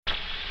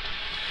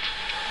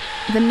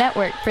the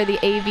network for the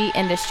AV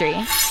industry.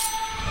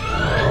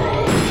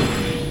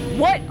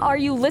 What are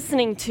you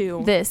listening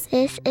to? This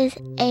is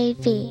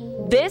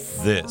AV.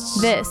 This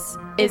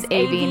is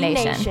AV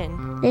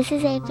Nation. This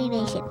is AV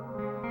Nation.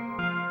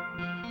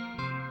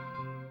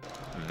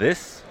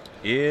 This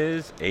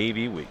is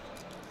AV Week,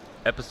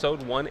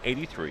 episode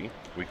 183,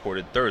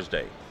 recorded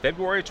Thursday,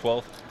 February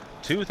 12th,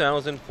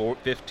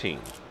 2015.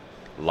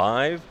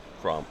 Live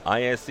from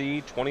ISE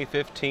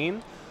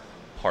 2015,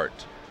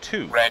 Part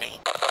 2. Ready.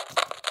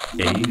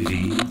 AV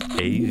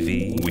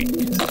Week.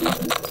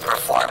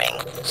 Performing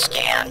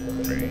scan.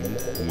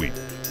 Week.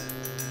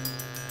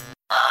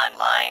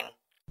 Online.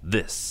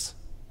 This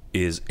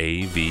is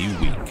AV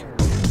Week.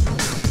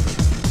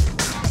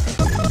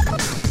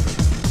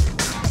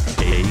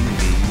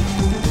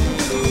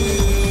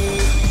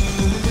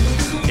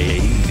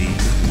 AV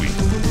Week.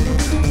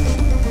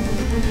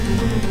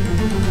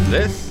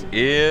 This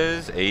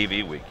is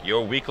AV Week,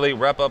 your weekly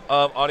wrap-up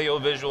of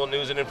audiovisual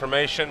news and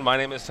information. My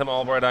name is Tim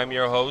Albright. I'm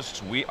your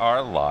host. We are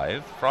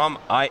live from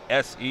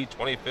ISE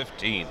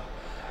 2015.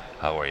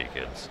 How are you,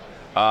 kids?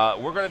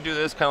 We're going to do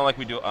this kind of like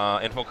we do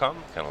Infocom,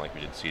 kind of like we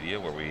did CEDIA,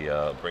 where we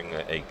bring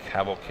a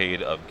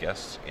cavalcade of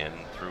guests in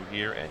through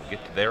here and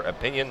get their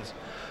opinions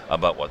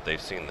about what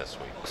they've seen this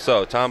week.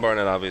 So Tom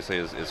Barnett obviously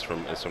is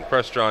from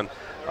Crestron.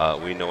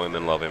 We know him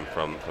and love him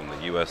from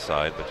the U.S.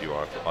 side, but you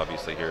are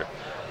obviously here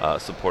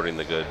supporting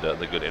the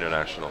good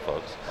international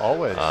folks.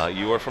 Always.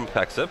 You are from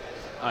PEXIP.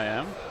 I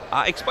am.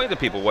 Explain to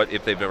people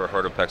if they've never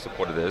heard of PEXIP,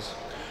 what it is.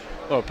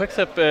 Well,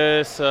 PEXIP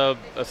is a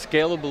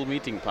scalable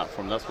meeting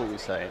platform. That's what we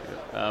say.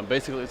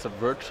 Basically, it's a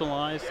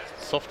virtualized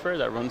software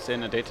that runs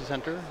in a data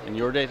center, in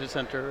your data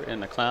center, in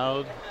the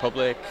cloud,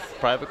 public,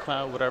 private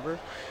cloud, whatever.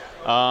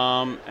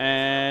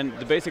 And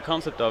the basic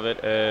concept of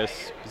it is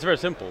it's very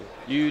simple.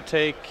 You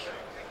take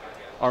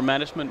our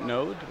management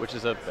node, which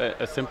is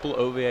a simple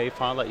OVA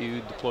file that you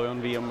deploy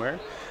on VMware,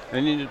 and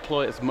then you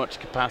deploy as much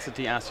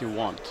capacity as you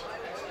want,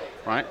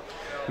 right?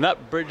 And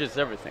that bridges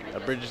everything.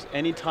 That bridges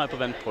any type of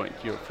endpoint,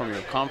 from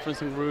your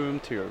conferencing room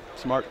to your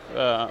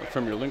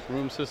from your link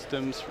room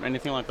systems, from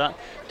anything like that,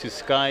 to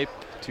Skype,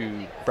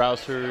 to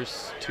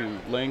browsers, to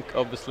Link,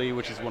 obviously,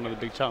 which is one of the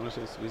big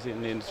challenges we see in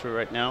the industry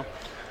right now.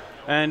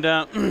 And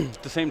at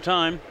the same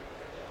time,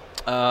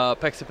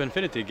 PEXIP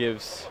Infinity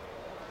gives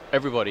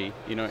everybody,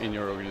 in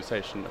your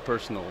organization, a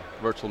personal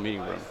virtual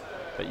meeting room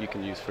that you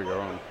can use for your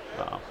own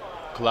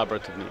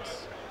collaborative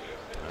needs.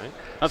 All right.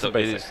 That's the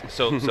basics.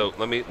 So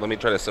let me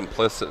try to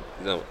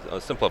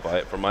simplify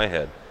it from my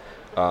head.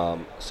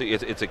 So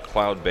it's a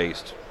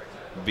cloud-based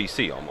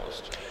VC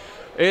almost.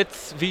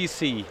 It's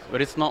VC,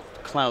 but it's not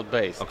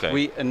cloud-based. Okay.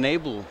 We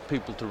enable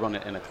people to run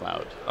it in a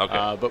cloud.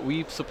 Okay. But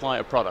we supply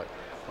a product,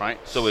 right?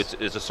 So it's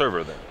a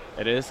server then.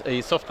 It is a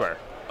software.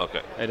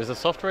 Okay. It is a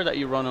software that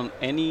you run on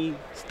any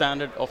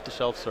standard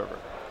off-the-shelf server.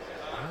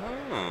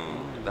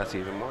 That's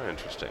even more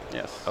interesting.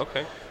 Yes.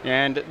 Okay.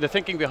 And the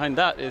thinking behind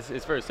that is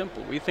very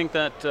simple. We think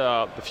that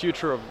the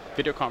future of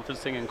video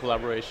conferencing and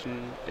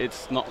collaboration,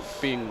 it's not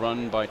being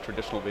run by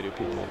traditional video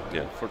people,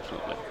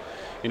 unfortunately.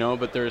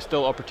 But there are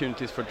still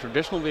opportunities for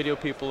traditional video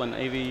people and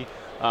AV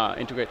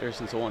integrators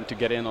and so on to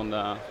get in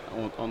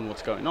on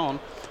what's going on.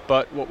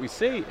 But what we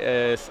see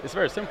is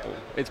very simple.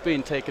 It's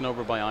being taken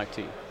over by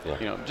IT.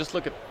 Yeah. Just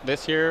look at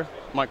this year,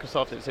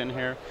 Microsoft is in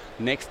here.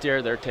 Next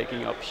year they're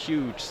taking up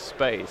huge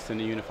space in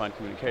the unified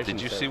communications.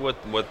 Did you see what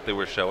they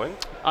were showing?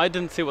 I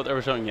didn't see what they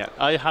were showing yet.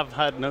 I have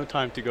had no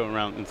time to go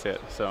around and see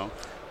it. So.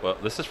 Well,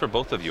 this is for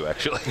both of you,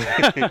 actually.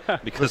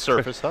 Because the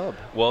Surface Hub.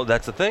 Well,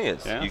 that's the thing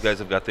is, yes. You guys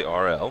have got the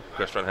RL.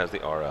 Crestron has the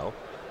RL.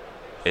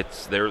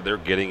 They're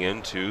getting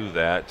into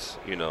that,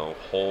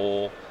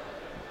 whole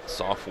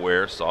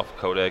software, soft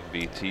codec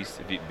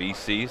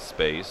VC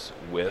space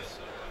with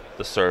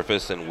the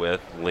Surface and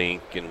with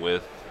Link and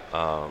with.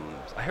 I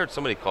heard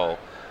somebody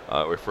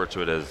refer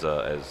to it as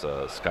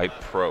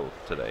Skype Pro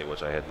today,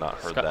 which I had not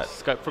heard that.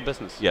 Skype for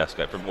Business. Yeah,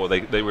 Skype for. Well,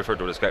 they referred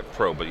to it as Skype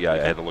Pro, but I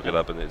had to look it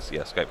up, and it's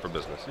Skype for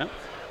Business.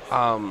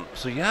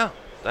 Yeah.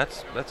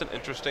 That's an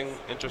interesting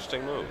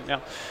move.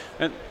 Yeah,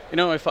 and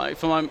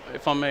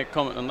if I may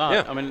comment on that,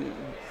 yeah.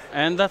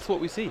 And that's what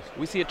we see.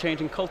 We see a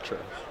change in culture,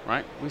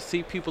 right? We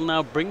see people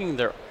now bringing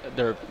their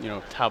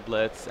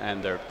tablets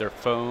and their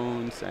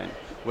phones and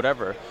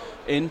whatever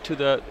into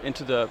the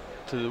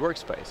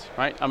workspace,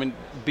 right?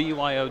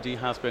 BYOD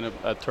has been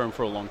a term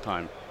for a long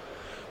time.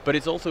 But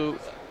it's also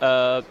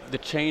the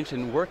change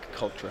in work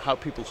culture, how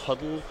people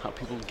huddle, how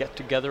people get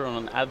together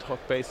on an ad hoc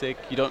basis.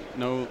 You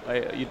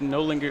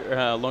no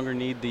longer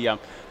need the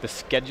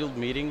scheduled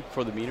meeting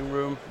for the meeting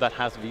room that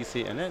has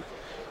VC in it.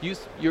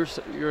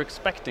 You're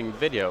expecting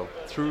video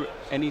through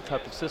any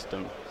type of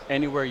system,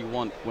 anywhere you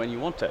want, when you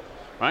want it,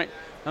 right?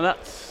 And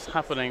that's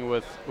happening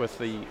with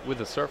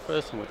the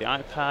Surface and with the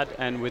iPad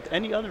and with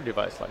any other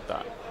device like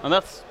that. And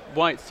that's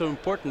why it's so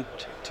important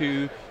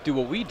to do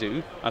what we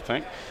do, I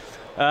think.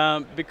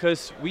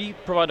 Because we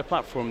provide a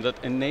platform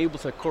that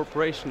enables a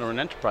corporation or an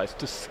enterprise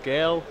to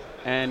scale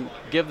and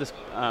give this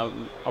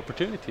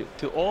opportunity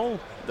to all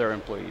their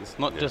employees,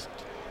 not just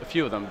a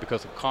few of them,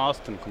 because of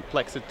cost and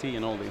complexity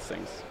and all these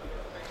things.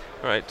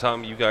 All right,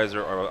 Tom, you guys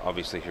are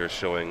obviously here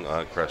showing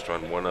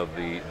Crestron, one of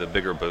the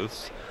bigger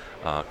booths.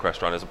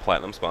 Crestron is a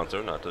platinum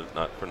sponsor, not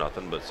for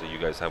nothing, but so you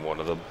guys have one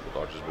of the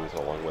largest booths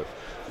along with,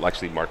 well,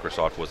 actually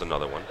Microsoft was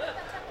another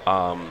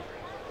one.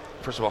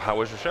 First of all, how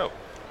was your show?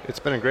 It's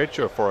been a great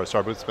show for us.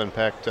 Our booth's been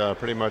packed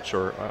pretty much,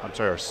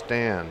 our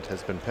stand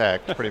has been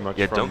packed pretty much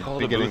Yeah, from don't call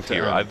it a beginning booth to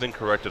here. end. I've been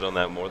corrected on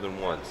that more than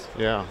once.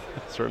 Yeah,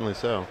 certainly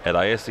so. At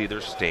ISE,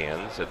 there's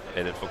stands. At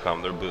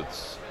Infocom, they're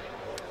booths.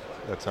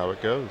 That's how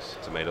it goes.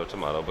 Tomato,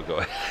 tomato, but go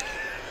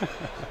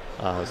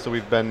ahead. So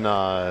we've been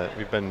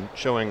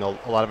showing a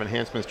lot of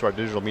enhancements to our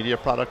digital media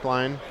product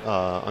line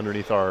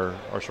underneath our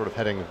sort of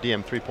heading of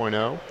DM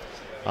 3.0.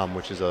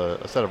 Which is a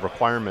set of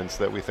requirements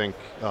that we think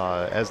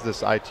as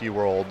this IT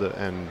world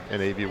and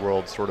AV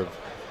world sort of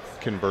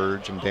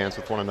converge and dance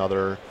with one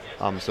another.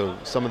 So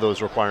some of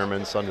those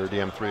requirements under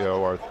DM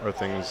 3.0 are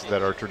things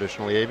that are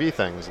traditionally AV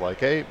things, like,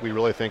 hey, we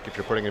really think if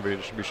you're putting a video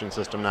distribution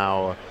system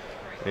now,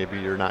 maybe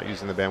you're not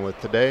using the bandwidth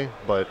today,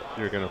 but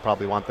you're going to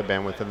probably want the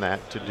bandwidth in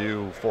that to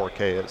do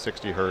 4K at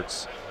 60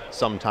 hertz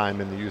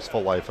sometime in the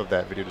useful life of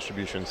that video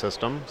distribution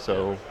system.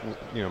 So,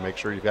 make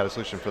sure you've got a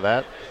solution for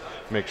that.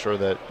 Make sure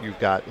that you've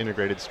got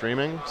integrated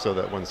streaming so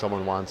that when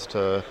someone wants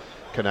to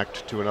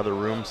connect to another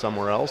room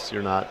somewhere else,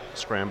 you're not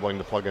scrambling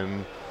to plug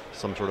in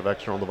some sort of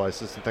external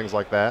devices and things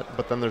like that.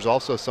 But then there's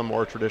also some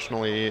more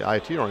traditionally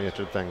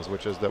IT-oriented things,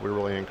 which is that we're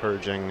really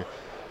encouraging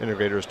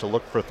integrators to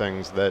look for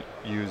things that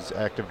use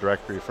Active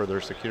Directory for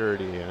their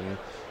security and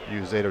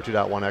use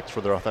 802.1x for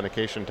their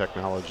authentication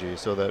technology,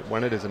 so that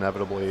when it is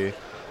inevitably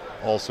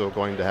also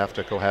going to have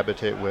to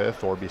cohabitate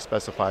with or be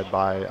specified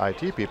by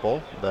IT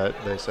people, that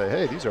they say,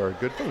 hey, these are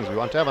good things we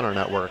want to have on our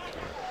network.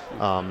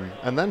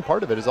 And then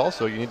part of it is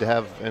also you need to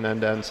have an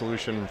end-to-end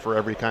solution for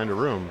every kind of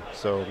room.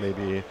 So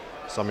maybe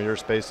some of your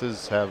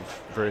spaces have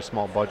very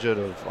small budget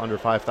of under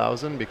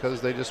 5,000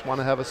 because they just want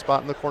to have a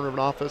spot in the corner of an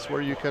office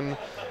where you can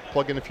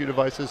plug in a few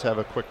devices, have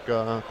a quick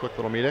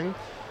little meeting.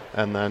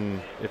 And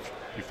then if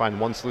you find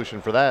one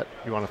solution for that,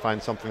 you want to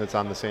find something that's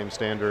on the same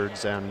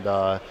standards and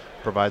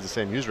provides the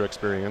same user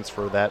experience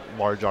for that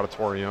large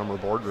auditorium or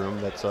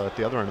boardroom that's at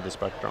the other end of the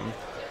spectrum.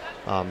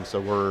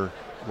 So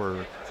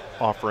we're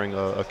offering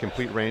a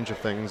complete range of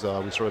things.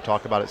 We sort of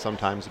talk about it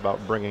sometimes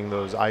about bringing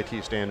those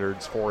IT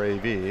standards for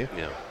AV.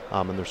 Yeah.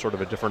 And there's sort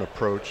of a different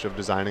approach of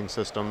designing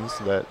systems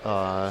that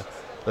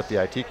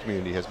the IT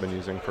community has been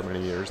using for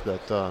many years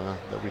that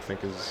we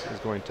think is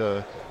going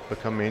to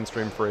become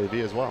mainstream for AV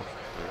as well.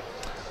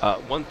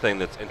 One thing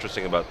that's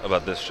interesting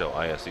about this show,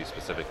 ISE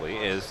specifically,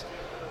 is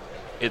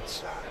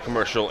it's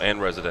commercial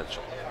and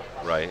residential,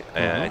 right? Mm-hmm.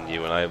 And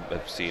you and I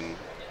have seen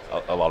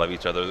a lot of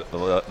each other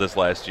this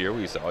last year.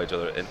 We saw each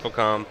other at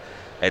Infocom.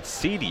 At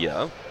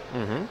CEDIA,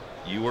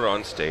 you were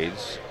on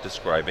stage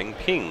describing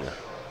Ping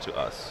to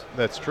us.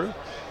 That's true.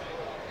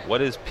 What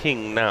is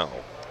Ping now?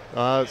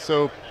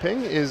 So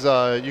Ping is,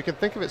 you can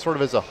think of it sort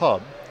of as a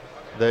hub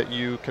that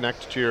you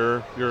connect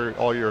to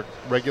all your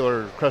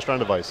regular Crestron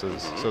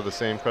devices, so the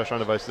same Crestron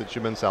devices that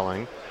you've been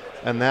selling,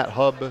 and that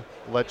hub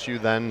lets you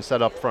then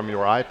set up from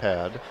your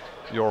iPad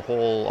your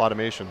whole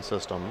automation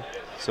system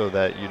so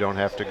that you don't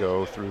have to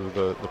go through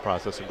the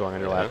process of going on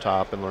your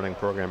laptop and learning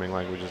programming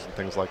languages and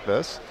things like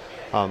this.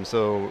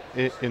 So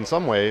in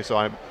some way, so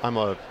I'm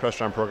a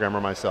Crestron programmer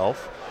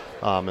myself,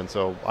 and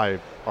so I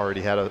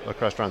already had a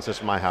Crestron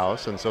system in my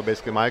house, and so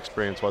basically my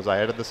experience was I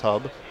added this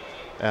hub,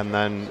 and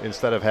then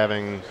instead of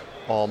having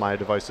all my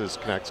devices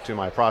connect to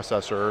my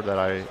processor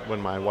when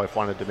my wife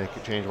wanted to make a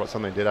change about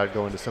something I did, I'd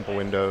go into Simple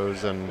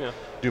Windows and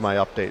do my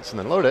updates and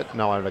then load it.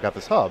 Now I've got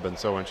this hub, and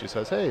so when she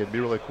says, hey, it'd be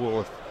really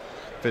cool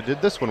if it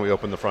did this when we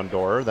open the front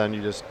door, then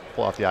you just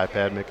pull off the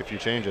iPad, make a few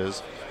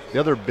changes. The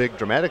other big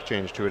dramatic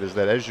change to it is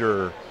that as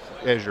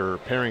you're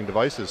pairing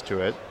devices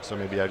to it, so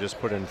maybe I just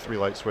put in 3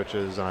 light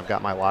switches and I've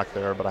got my lock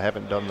there, but I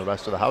haven't done the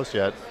rest of the house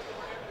yet,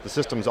 the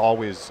system's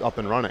always up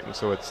and running.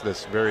 So it's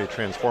this very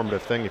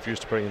transformative thing if you're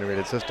used to putting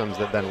integrated systems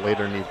that then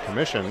later need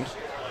commissioned.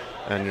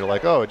 And you're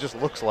like, oh, it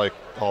just looks like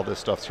all this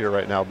stuff's here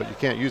right now, but you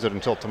can't use it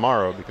until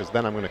tomorrow because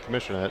then I'm going to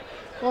commission it.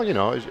 Well,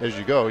 as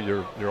you go,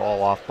 your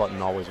all off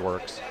button always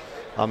works.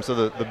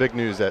 So the big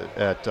news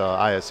at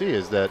ISE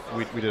is that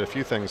we did a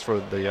few things for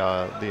the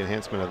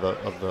enhancement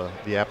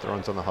of the app that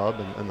runs on the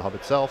hub and the hub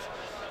itself.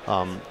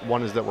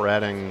 One is that we're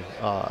adding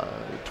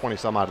 20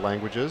 some odd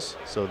languages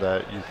so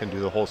that you can do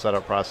the whole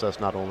setup process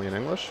not only in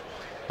English.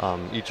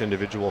 Each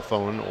individual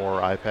phone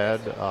or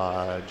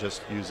iPad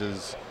just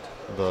uses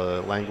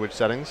the language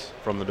settings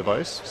from the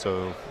device.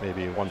 So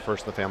maybe one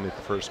person in the family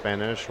prefers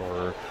Spanish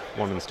or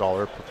one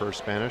installer prefers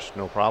Spanish,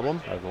 no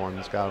problem.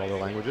 Everyone's got all their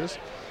languages.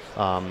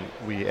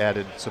 We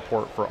added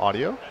support for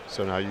audio,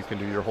 so now you can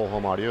do your whole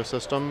home audio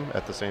system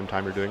at the same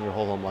time you're doing your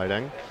whole home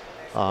lighting.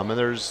 And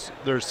there's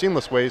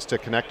seamless ways to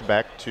connect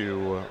back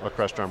to a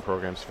Crestron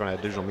program so if you want to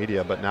add digital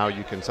media, but now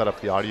you can set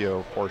up the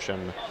audio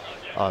portion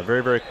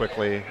very, very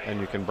quickly, and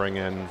you can bring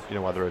in,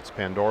 whether it's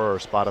Pandora or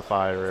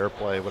Spotify or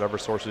AirPlay, whatever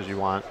sources you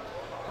want,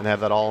 and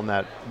have that all in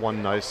that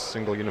one nice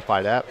single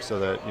unified app so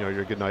that,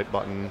 your goodnight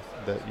button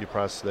that you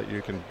press that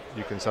you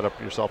can set up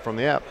yourself from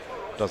the app.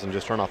 Doesn't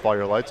just turn off all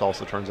your lights,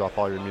 also turns off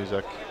all your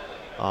music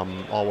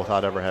all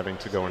without ever having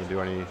to go in and do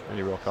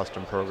any real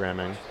custom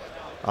programming.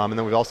 And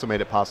then we've also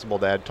made it possible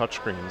to add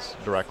touchscreens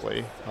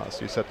directly.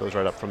 So you set those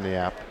right up from the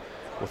app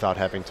without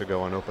having to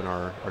go and open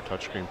our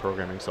touchscreen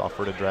programming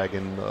software to drag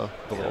in the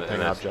little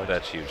Ping object.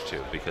 That's huge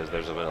too, because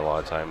there's been a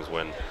lot of times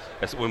when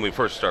we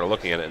first started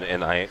looking at it,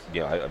 and I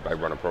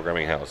run a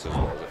programming house as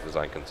well as a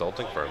design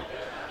consulting firm.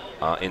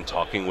 In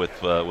talking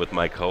with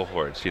my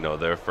cohorts,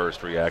 their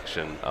first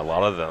reaction, a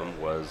lot of them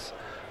was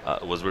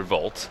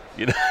revolt.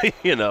 Grab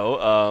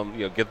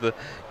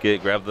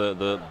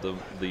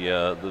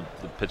the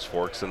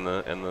pitchforks and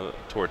the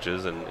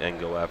torches and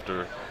go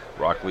after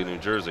Rockledge, New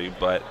Jersey.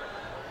 But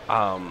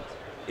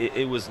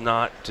it was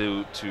not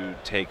to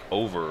take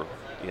over,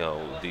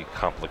 the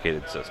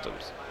complicated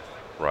systems,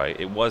 right?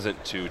 It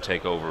wasn't to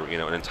take over,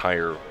 an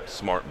entire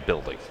smart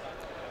building.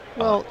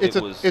 Well,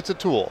 it's a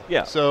tool.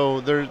 Yeah. So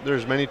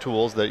there's many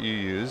tools that you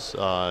use,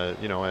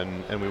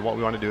 and what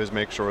we want to do is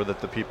make sure that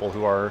the people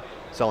who are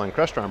selling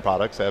Crestron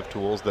products have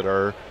tools that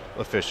are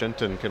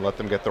efficient and can let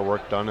them get their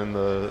work done in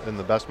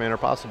the best manner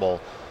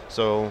possible.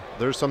 So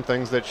there's some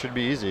things that should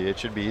be easy. It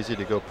should be easy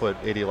to go put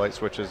 80 light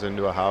switches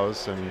into a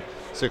house and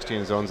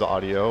 16 zones of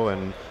audio,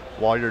 and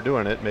while you're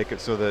doing it, make it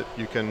so that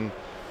you can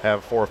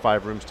have 4 or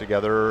 5 rooms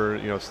together,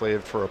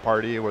 slaved for a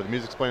party where the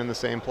music's playing in the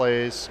same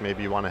place.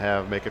 Maybe you want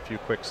to make a few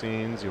quick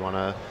scenes. You want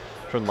to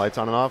turn the lights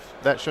on and off.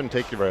 That shouldn't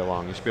take you very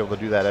long. You should be able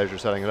to do that as you're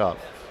setting it up.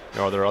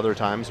 Are there other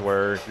times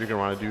where you're going to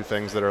want to do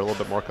things that are a little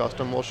bit more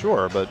custom? Well,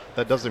 sure, but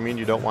that doesn't mean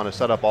you don't want to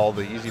set up all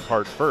the easy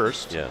part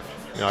first. Yeah.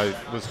 I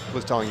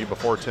was telling you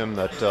before, Tim,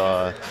 that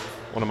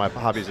one of my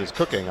hobbies is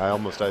cooking.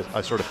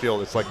 I sort of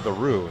feel it's like the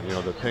roux.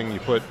 The Ping you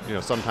put,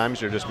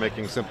 sometimes you're just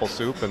making simple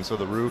soup, and so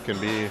the roux can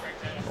be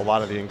a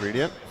lot of the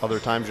ingredient. Other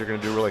times you're going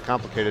to do a really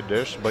complicated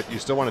dish, but you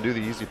still want to do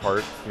the easy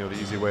part, the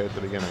easy way at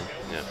the beginning.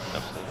 Yeah,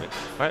 absolutely.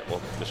 All right,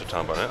 well, Mr.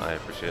 Tom Barnett, I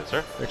appreciate it,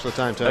 sir. Thanks for the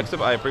time, Tim.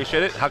 Pexip, I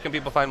appreciate it. How can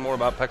people find more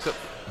about Pexip?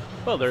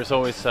 Well, there's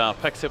always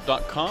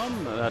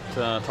pexip.com that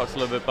talks a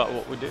little bit about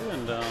what we do,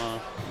 and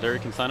there you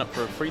can sign up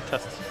for a free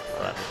test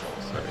for that as well.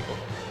 So very cool.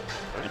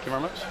 Thank you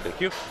very much. Thank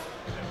you.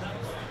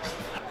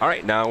 All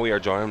right, now we are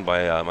joined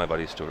by my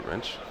buddy Stuart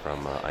Wrench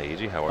from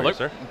IEG. How are you,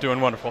 sir? Doing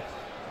wonderful.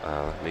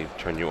 Let me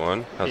turn you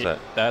on. How's that?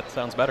 That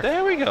sounds better.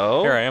 There we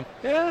go. Here I am.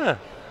 Yeah.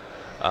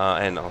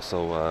 And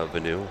also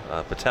Venu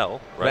Patel,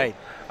 right?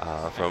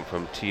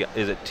 From T.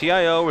 Is it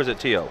TIO or is it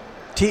TO?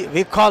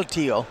 We call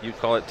TO. You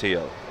call it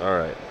TO. All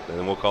right,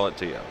 then we'll call it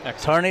TO.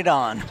 Turn it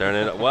on. Turn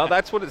it on. Well,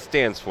 that's what it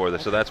stands for,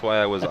 so that's why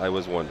I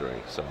was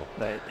wondering. So.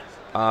 Right.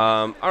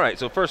 All right.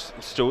 So first,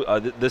 Stu,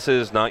 this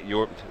is not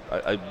your.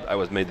 I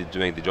was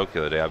doing the joke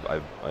the other day.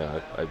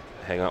 I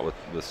hang out with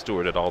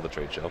Stuart at all the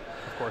trade show.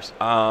 Of course.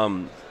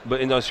 But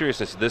in all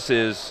seriousness,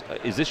 is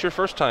this your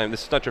first time?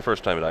 This is not your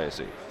first time at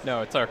ISE.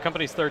 No, it's our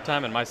company's third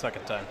time and my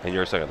second time. And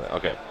your second time.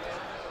 Okay.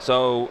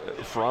 So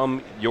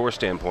from your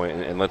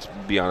standpoint, and let's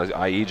be honest,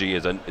 IEG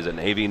is an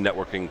AV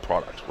networking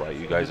product, right?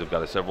 You guys have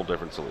got several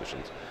different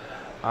solutions.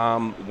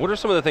 What are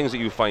some of the things that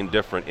you find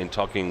different in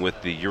talking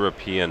with the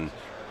European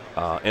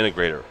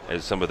integrator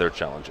as some of their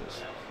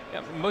challenges?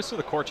 Yeah, most of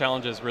the core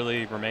challenges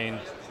really remain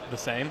the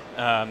same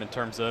in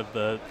terms of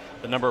the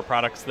number of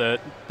products that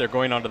they're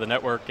going onto the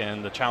network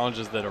and the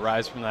challenges that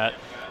arise from that.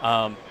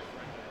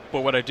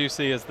 But what I do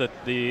see is that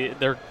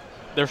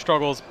their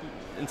struggles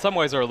in some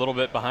ways are a little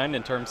bit behind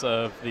in terms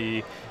of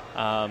the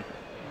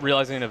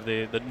realizing of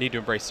the need to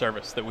embrace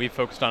service that we've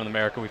focused on in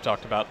America. We've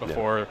talked about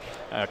before,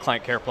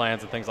 client care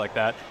plans and things like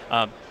that.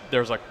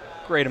 There's a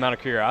great amount of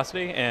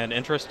curiosity and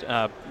interest,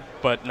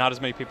 but not as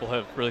many people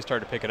have really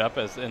started to pick it up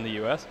as in the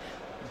U.S.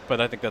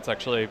 But I think that's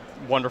actually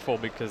wonderful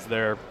because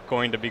they're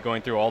going to be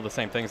going through all the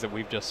same things that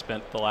we've just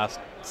spent the last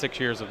 6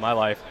 years of my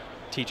life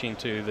teaching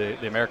to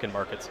the American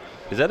markets.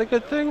 Is that a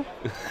good thing?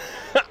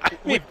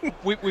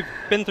 We've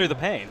been through the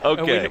pain.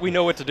 Okay. We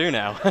know what to do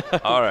now.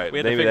 All right. We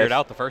had to figure it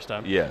out the first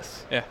time.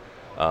 Yes. Yeah.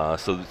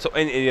 So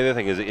and the other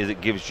thing is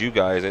it gives you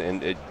guys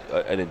an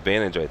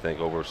advantage, I think,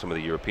 over some of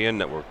the European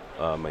network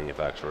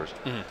manufacturers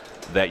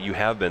that you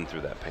have been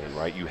through that pain,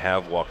 right? You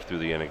have walked through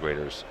the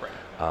integrators,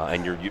 right.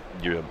 And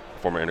you're a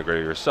former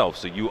integrator yourself,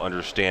 so you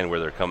understand where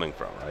they're coming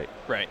from, right?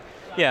 Right.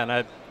 Yeah,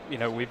 and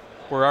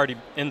we're already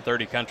in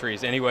 30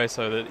 countries anyway,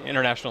 so the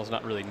international is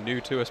not really new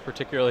to us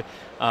particularly,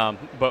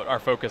 but our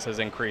focus has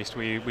increased.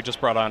 We just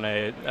brought on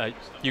a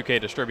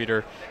UK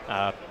distributor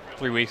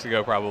 3 weeks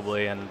ago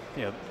probably, and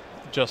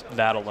just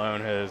that alone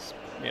has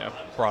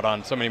brought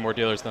on so many more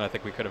dealers than I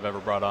think we could have ever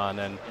brought on,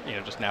 and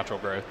just natural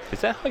growth.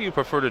 Is that how you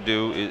prefer to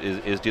do?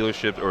 Is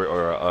dealerships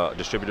or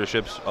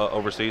distributorships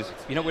overseas?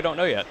 We don't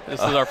know yet. This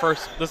is our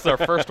first. This is our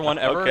first one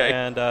ever, okay.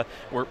 And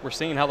we're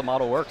seeing how the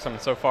model works. I mean,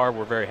 so far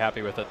we're very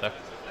happy with it, though.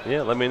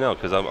 Yeah, let me know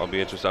because I'll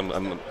be interested.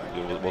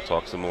 We'll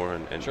talk some more,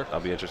 and sure. I'll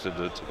be interested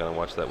to kind of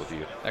watch that with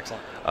you.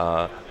 Excellent.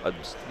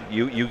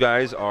 You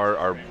guys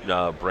are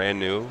brand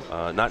new.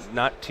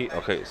 Not T.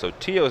 Okay, so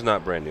TO is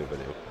not brand new,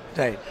 Venu.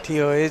 Right.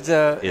 TO is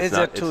 2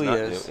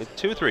 years.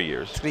 2 or 3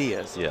 years. 3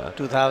 years. Yeah.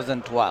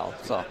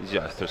 2012. So.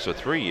 Yes. So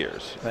 3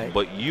 years. Right.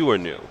 But you are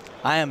new.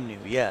 I am new.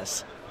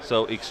 Yes.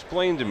 So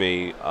explain to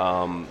me.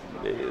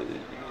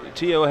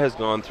 TIO has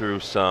gone through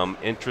some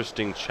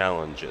interesting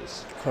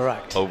challenges.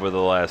 Correct. Over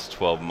the last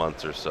 12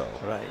 months or so.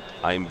 Right.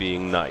 I'm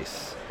being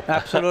nice.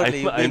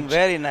 Absolutely, you've been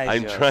very nice.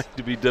 I'm trying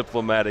to be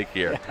diplomatic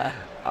here.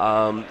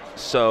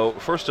 So,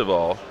 first of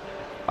all,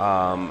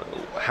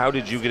 how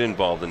did you get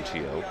involved in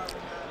TIO?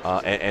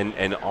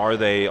 And are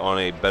they on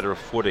a better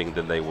footing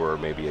than they were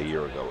maybe a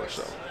year ago or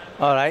so?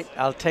 All right,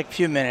 I'll take a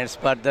few minutes.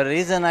 But the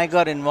reason I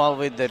got involved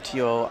with the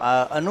TIO,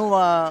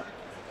 Anuva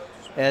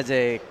as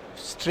a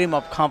stream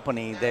of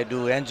company, they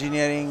do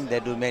engineering, they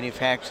do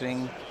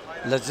manufacturing,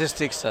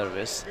 logistics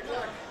service.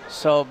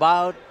 So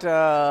about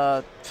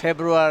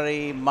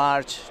February,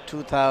 March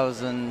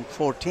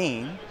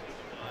 2014,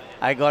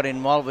 I got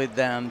involved with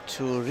them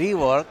to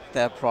rework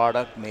their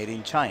product made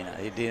in China.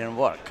 It didn't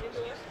work.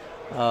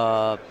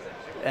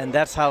 And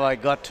that's how I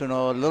got to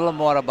know a little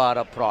more about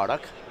a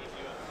product.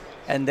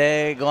 And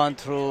they gone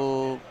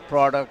through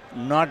product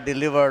not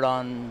delivered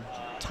on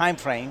time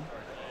frame.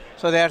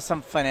 So they had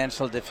some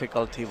financial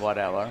difficulty,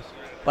 whatever.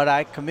 But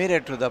I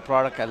committed to the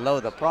product. I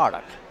love the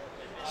product.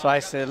 So I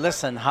said,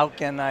 listen, how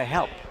can I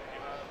help?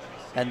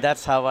 And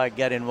that's how I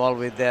get involved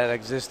with their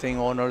existing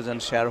owners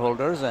and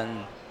shareholders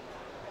and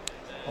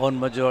own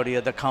majority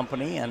of the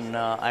company. And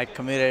I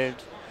committed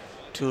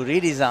to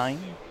redesign.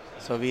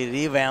 So we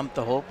revamped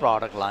the whole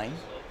product line.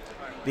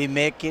 We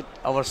make it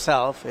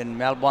ourselves in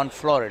Melbourne,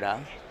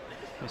 Florida.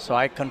 So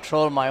I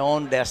control my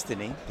own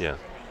destiny. Yeah.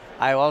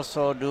 I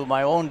also do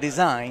my own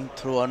design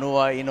through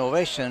Anuva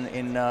Innovation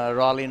in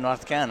Raleigh,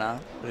 North Carolina,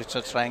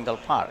 Richard Triangle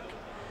Park.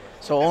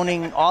 So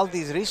owning all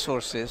these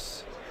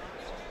resources,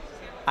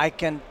 I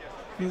can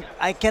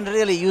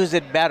really use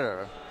it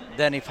better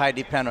than if I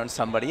depend on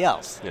somebody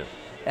else. Yeah.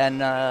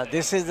 And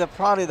this is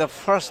probably the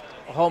first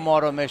home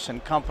automation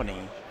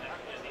company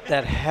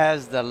that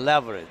has the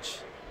leverage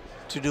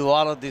to do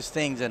all of these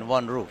things in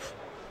one roof.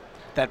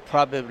 That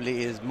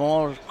probably is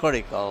more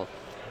critical.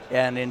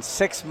 And in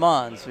 6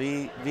 months,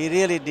 we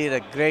really did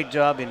a great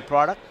job in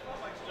product.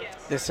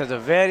 This is a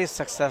very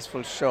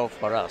successful show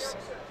for us.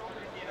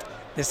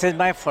 This is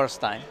my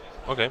first time.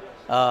 Okay.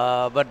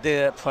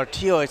 But for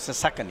TIO, it's the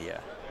second year.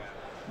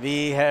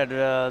 We had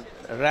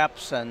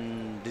reps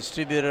and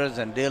distributors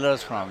and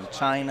dealers from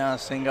China,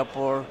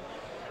 Singapore,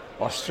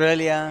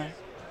 Australia,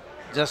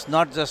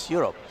 not just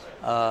Europe,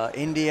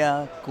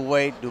 India,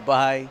 Kuwait,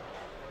 Dubai.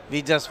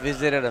 We just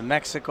visited a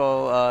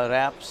Mexico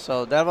rep.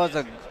 So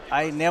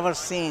I never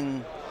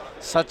seen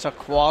such a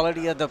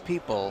quality of the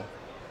people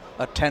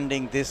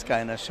attending this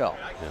kind of show.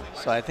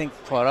 Yeah. So I think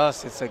for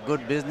us, it's a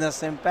good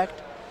business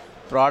impact.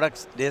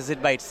 Products does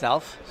it by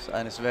itself,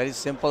 and it's very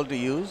simple to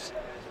use,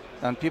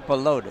 and people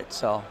load it.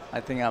 So I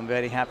think I'm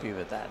very happy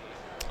with that.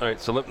 All right.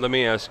 So let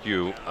me ask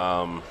you.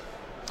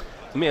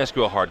 Let me ask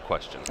you a hard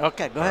question.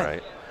 Okay, go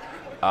ahead.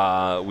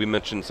 All right. We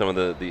mentioned some of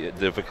the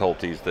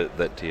difficulties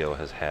that TIO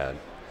has had.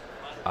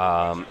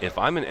 If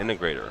I'm an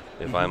integrator,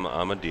 if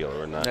I'm a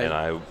dealer, and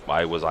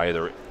I was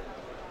either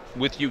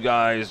with you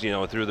guys,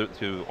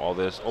 through all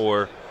this,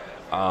 or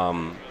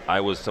I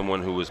was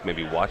someone who was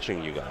maybe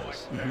watching you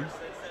guys.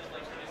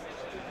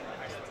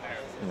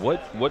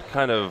 What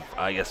kind of,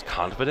 I guess,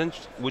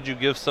 confidence would you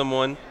give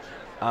someone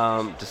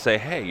to say,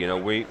 hey,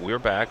 we're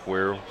back,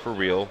 we're for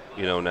real,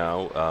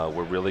 now,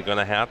 we're really going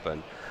to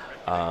happen.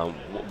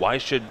 Why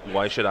should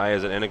I,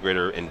 as an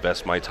integrator,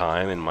 invest my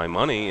time and my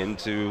money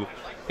into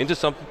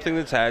something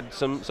that's had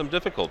some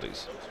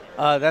difficulties?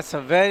 That's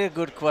a very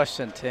good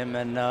question, Tim,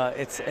 and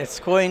it's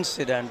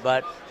coincident.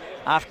 But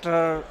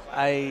after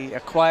I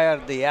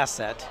acquired the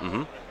asset,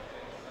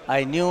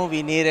 I knew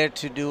we needed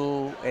to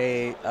do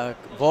a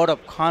vote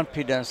of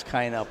confidence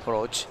kind of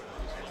approach,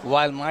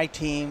 while my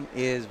team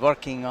is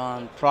working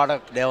on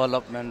product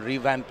development,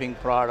 revamping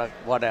product,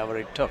 whatever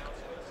it took.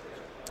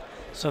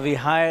 So we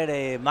hired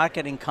a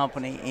marketing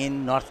company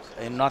in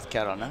North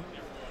Carolina.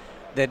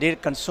 They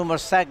did consumer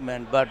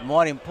segment, but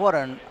more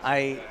important,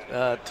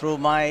 through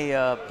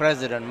my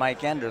president,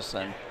 Mike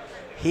Anderson,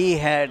 he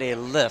had a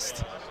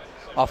list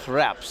of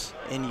reps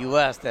in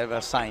U.S. that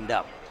were signed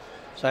up.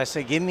 So I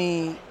said, give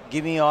me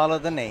all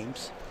of the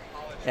names.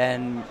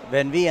 And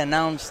when we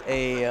announced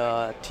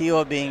a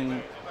TIO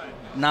being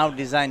now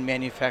designed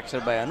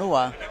manufactured by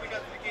Anuva,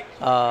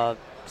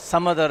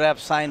 some of the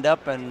reps signed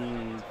up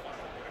and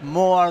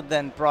more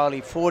than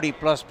probably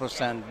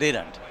 40+%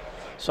 didn't.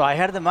 So I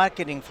had the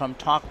marketing firm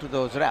talk to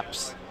those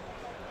reps.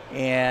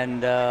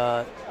 And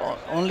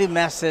only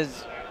message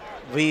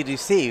we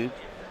received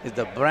is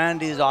the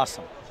brand is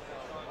awesome.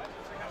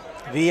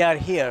 We are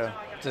here,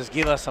 just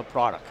give us a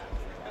product.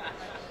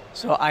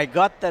 So I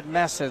got that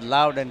message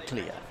loud and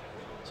clear.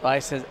 So I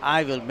said,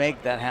 I will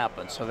make that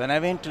happen. So when I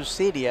went to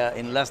CEDIA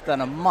in less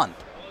than a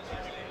month,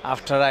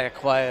 after I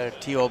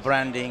acquired TIO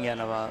branding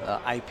and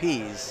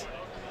IPs,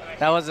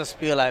 that was the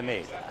spiel I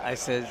made. I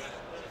said,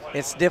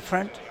 it's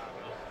different.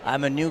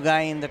 I'm a new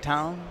guy in the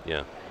town,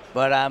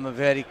 but I'm a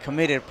very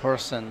committed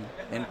person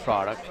in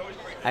product.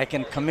 I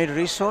can commit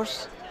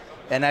resource,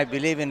 and I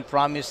believe in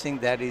promising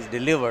that is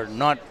delivered,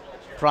 not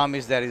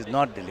promise that is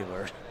not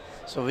delivered.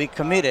 So we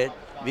committed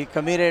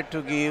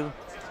to give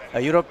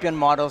a European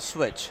model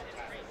switch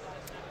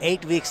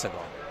 8 weeks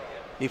ago.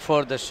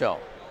 before the show.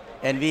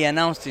 And we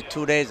announced it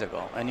 2 days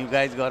ago, and you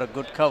guys got a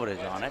good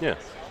coverage on it. Yeah.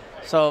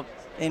 So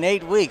in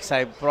 8 weeks,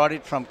 I brought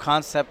it from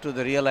concept to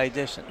the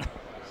realization.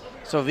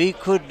 So we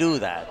could do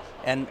that.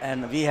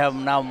 And we have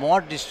now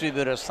more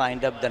distributors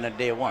signed up than at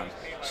day one.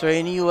 So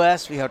in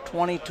US, we have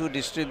 22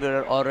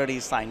 distributors already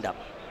signed up.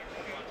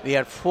 We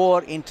had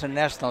 4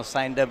 international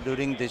signed up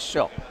during this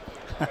show.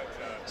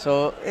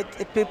 So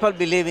people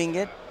believing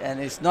it, and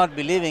it's not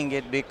believing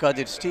it because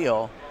it's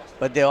TO,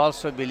 but they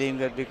also believe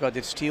it because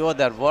it's TO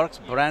that works,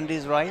 brand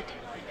is right,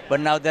 but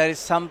now there is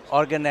some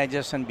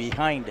organization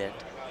behind it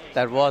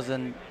that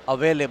wasn't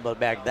available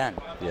back then.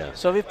 Yeah.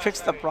 So we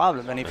fixed the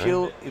problem, and if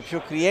you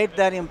create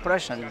that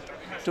impression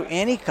to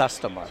any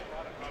customer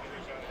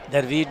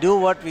that we do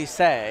what we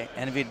say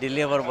and we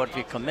deliver what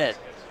we commit,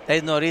 there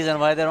is no reason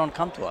why they don't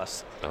come to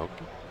us.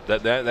 Okay.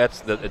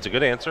 It's a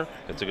good answer.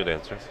 It's a good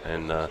answer,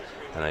 and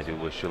I do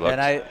wish you luck.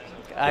 And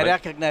I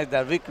recognize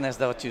that weakness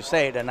that what you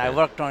said, and I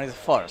worked on it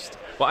first.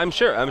 Well, I'm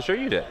sure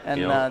you did.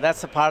 And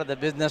that's a part of the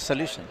business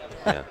solution.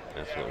 Yeah,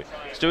 absolutely.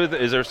 Stu,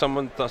 is there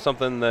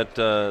something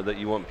that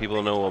you want people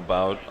to know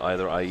about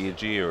either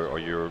IEG or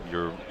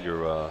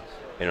your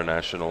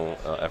international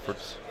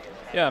efforts?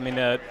 Yeah, I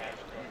mean,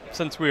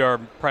 since we are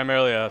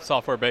primarily a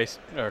software-based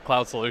or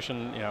cloud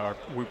solution,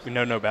 we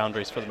know no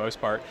boundaries for the most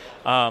part.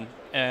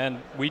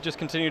 And we just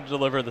continue to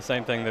deliver the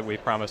same thing that we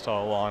promised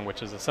all along,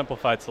 which is a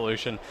simplified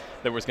solution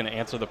that was going to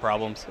answer the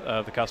problems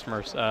of the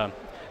customers.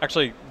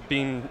 Actually,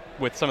 being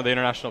with some of the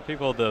international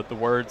people, the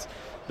words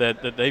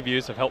that they've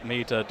used have helped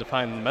me to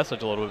define the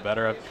message a little bit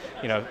better.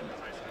 I've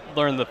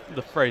learned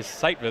the phrase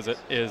site visit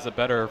is a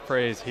better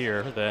phrase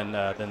here than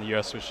the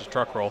U.S., which is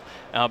truck roll.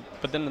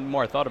 But then the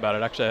more I thought about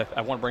it, actually,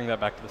 I want to bring that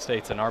back to the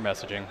States in our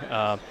messaging.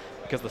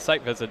 Because the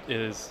site visit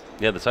is...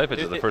 Yeah, the site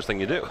visit is the first thing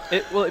you do.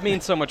 It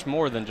means so much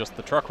more than just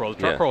the truck roll. The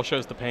truck roll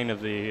shows the pain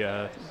of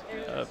the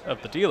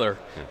dealer,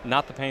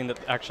 not the pain that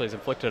actually is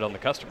inflicted on the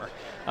customer.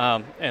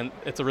 And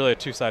it's really a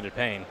two-sided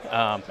pain.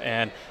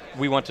 And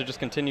we want to just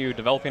continue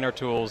developing our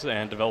tools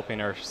and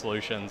developing our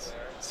solutions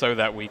so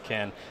that we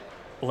can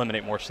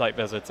eliminate more site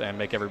visits and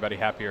make everybody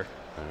happier.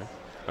 All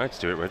right,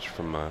 Stuart Rich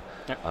from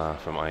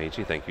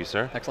IEG. Thank you,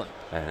 sir. Excellent.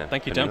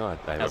 Thank you, Tim. I as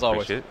appreciate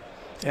always. it.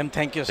 Tim,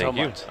 thank you so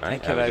much.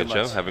 Right, thank you very much.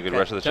 Show. Have a good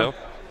rest of the show.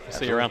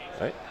 See you around.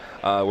 All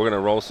right. We're going to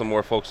roll some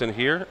more folks in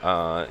here.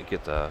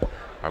 Get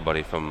our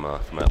buddy from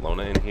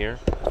Atlona in here.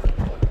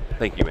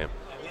 Thank you, ma'am.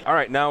 All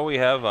right, now we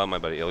have my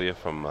buddy Ilya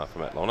from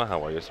Atlona.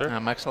 How are you, sir?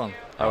 I'm excellent.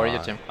 How are you,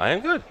 Tim? I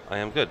am good.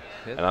 Good.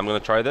 And I'm going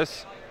to try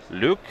this.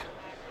 Luke.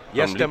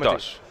 Yes,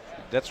 Timothy.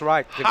 That's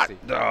right, Timothy.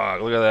 Hot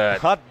dog. Look at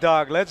that. Hot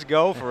dog. Let's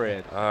go for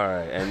it. All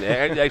right.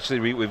 And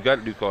actually, we've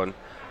got Luke on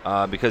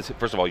because,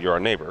 first of all, you're our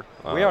neighbor.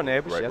 We are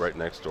neighbors, right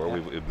next door.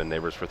 Yeah. We've been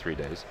neighbors for 3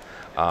 days.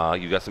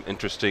 You got some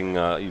interesting.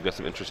 You've got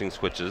some interesting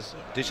switches.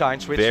 Design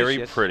switches.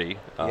 Very pretty.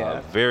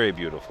 Very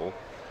beautiful.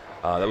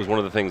 That was one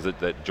of the things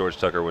that George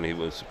Tucker, when he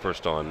was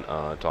first on,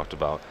 talked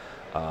about.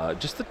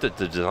 Just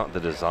the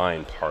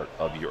design part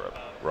of Europe,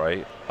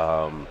 right?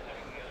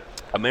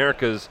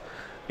 America's,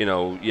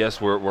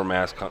 yes, we're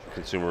mass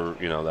consumer.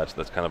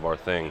 That's kind of our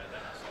thing.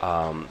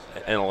 And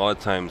a lot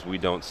of times we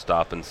don't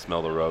stop and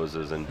smell the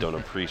roses and don't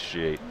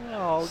appreciate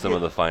some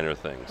of the finer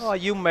things. Oh,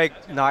 you make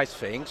nice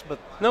things, but...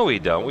 No, we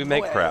don't. We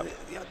make crap.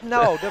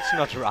 No, that's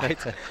not right.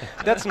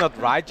 That's not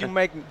right. You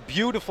make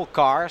beautiful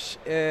cars,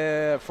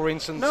 for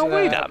instance... No,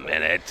 wait a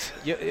minute.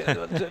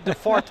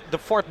 The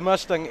Ford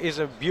Mustang is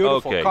a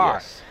beautiful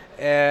car.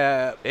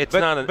 Yes. It's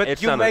not a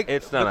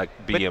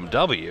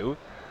BMW.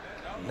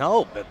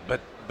 No,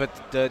 but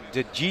the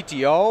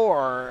GTO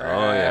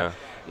or...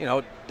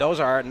 those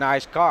are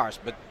nice cars,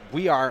 but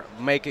we are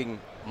making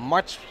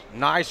much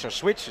nicer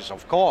switches,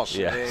 of course.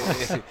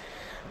 Yeah.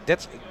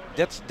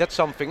 That's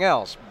something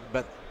else.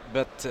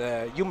 But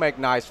you make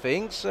nice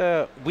things.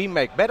 We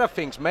make better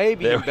things,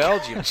 maybe in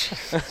Belgium.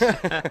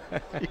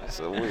 You're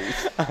so weird.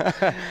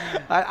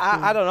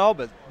 I don't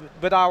know,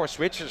 but our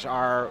switches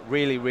are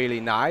really,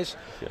 really nice.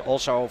 Yeah.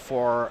 Also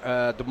for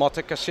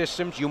Domotica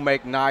systems, you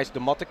make nice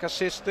Domotica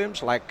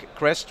systems like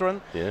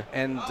Crestron. Yeah.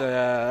 And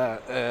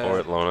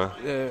or Atlona.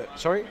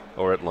 Sorry.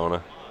 Or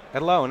Atlona.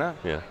 Atlona.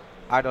 Yeah.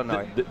 I don't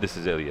know. This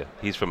is Ilya.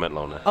 He's from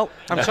Atlona. Oh,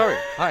 I'm sorry.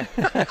 Hi.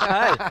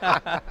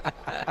 Hi.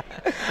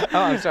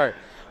 Oh, I'm sorry.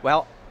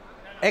 Well,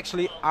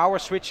 actually, our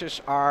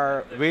switches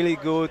are really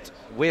good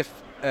with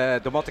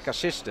Domotica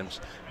systems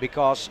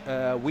because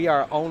we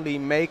are only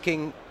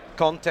making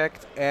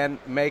contact and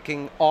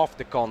making off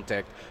the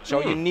contact.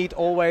 So you need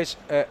always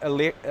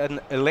an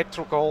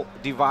electrical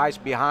device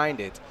behind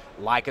it,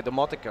 like a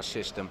Domotica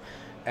system.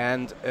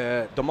 And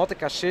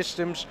Domotica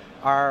systems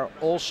are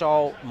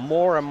also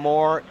more and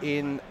more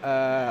in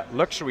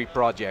luxury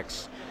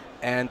projects.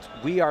 And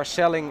we are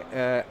selling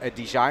a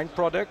design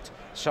product.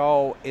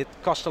 So it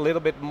costs a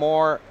little bit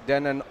more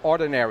than an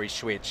ordinary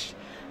switch.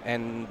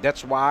 And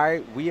that's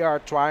why we are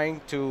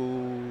trying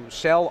to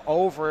sell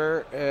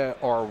over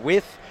or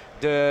with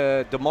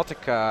the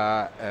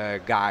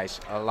Domotica guys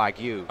like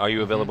you. Are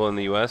you available in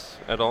the US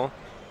at all?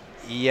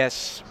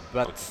 Yes,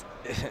 but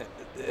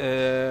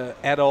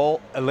at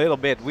all. A little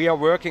bit. We are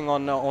working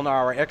on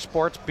our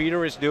exports.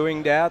 Peter is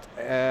doing that.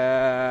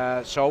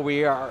 So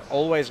we are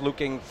always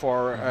looking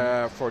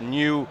for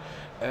new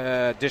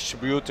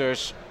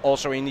distributors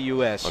also in the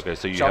US. Okay,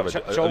 so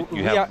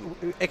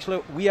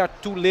we are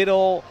too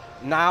little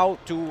now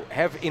to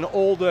have in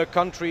all the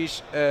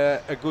countries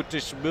a good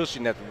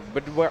distribution network,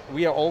 but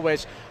we are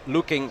always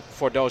looking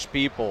for those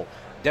people.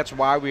 That's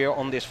why we are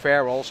on this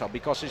fair also,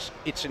 because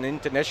it's an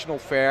international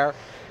fair,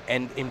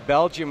 and in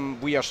Belgium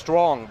we are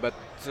strong, but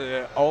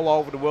all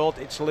over the world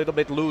it's a little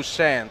bit loose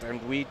sand, and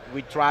we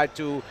try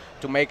to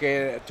make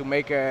a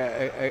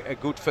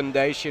good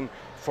foundation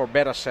for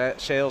better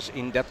sales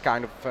in that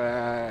kind of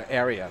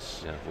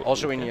areas. Yeah,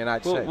 also in the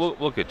United States.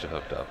 We'll get you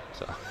hooked up.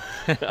 So,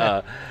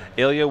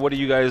 Ilya, what do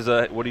you guys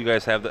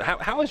have?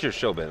 How has your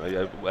show been?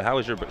 How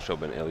has your show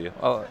been, Ilya?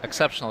 Well,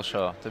 exceptional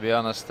show. To be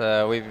honest,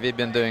 we've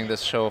been doing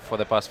this show for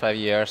the past 5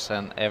 years,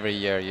 and every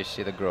year you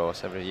see the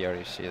growth. Every year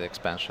you see the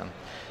expansion,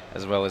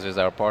 as well as with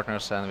our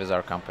partners and with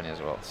our company as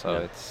well.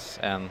 So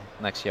and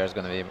next year is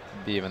going to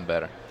be even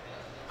better.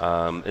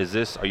 Are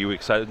you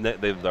excited?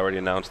 They've already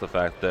announced the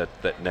fact that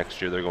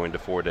next year they're going to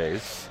 4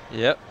 days.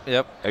 Yep.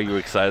 Are you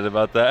excited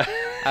about that?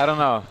 I don't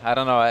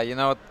know. You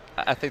know,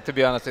 I think, to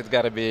be honest, it's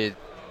got to be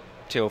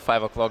till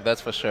 5 o'clock.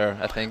 That's for sure.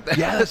 I think.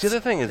 Yeah, that's the other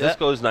thing. This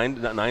goes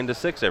 9 to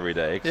 6 every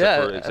day,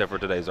 except for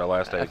today's our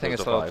last day. I think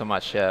it's a little too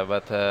much. Yeah,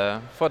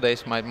 but 4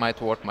 days might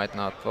work, might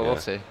not. Well,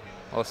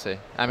 we'll see.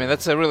 I mean,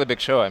 that's a really big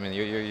show. I mean,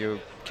 you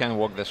can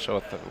walk this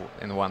show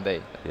in 1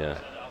 day. Yeah,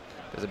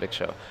 it's a big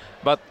show.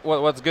 But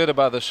what's good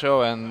about the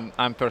show, and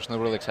I'm personally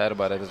really excited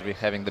about it, is we're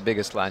having the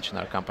biggest launch in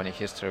our company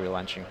history. We're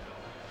launching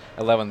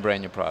 11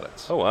 brand new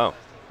products. Oh, wow.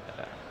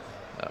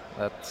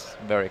 That's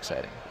very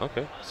exciting.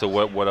 Okay. So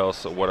what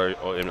else?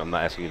 I'm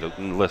not asking you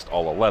to list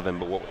all 11,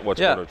 but what's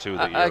one or two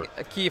that you're...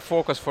 A key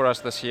focus for us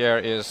this year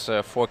is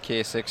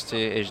 4K 60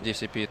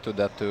 HDCP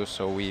 2.2.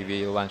 So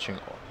we're launching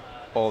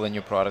all the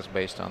new products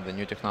based on the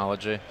new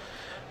technology.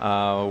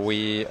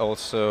 We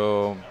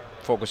also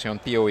focusing on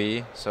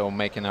PoE, so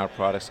making our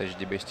products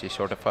HDBaseT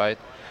certified.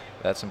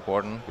 That's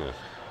important. Yeah.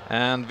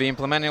 And we're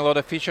implementing a lot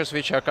of features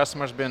which our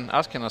customers been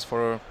asking us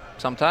for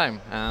some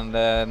time, and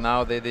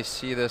now they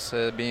see this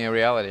being a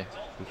reality.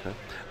 Okay.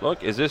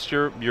 Look, is this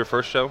your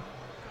first show?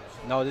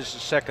 No, this is the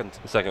second.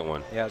 The second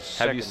one. Yes.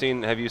 Have you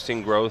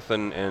seen growth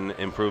and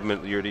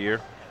improvement year to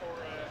year?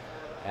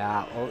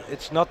 Yeah, well,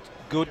 it's not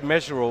good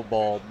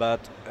measurable, but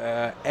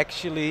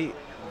actually,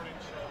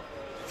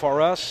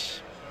 for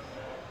us,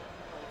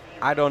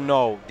 I don't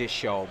know this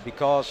show,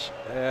 because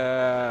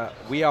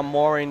we are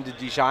more in the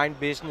design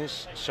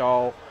business.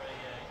 So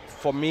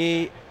for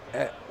me,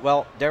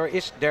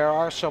 there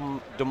are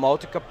some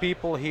Domotica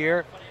people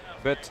here,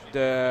 but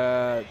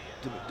the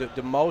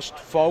most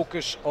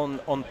focus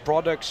on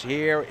products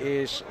here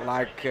is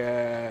like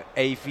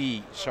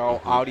AV,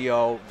 so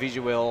audio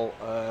visual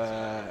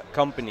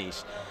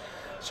companies.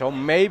 So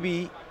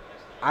maybe,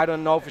 I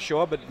don't know for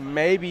sure, but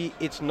maybe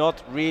it's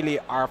not really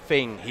our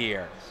thing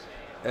here.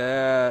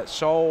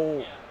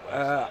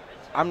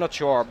 I'm not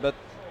sure, but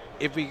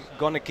if we're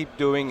gonna keep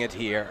doing it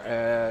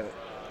here,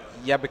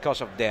 because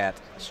of that.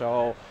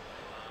 So,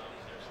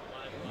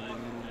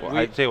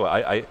 I tell you what,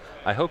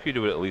 I hope you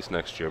do it at least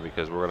next year,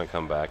 because we're gonna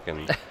come back,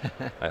 and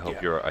I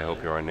hope you're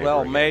our neighbor.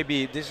 Well, again.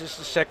 maybe this is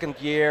the second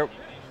year,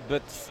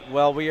 but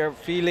we are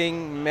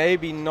feeling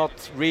maybe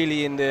not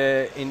really on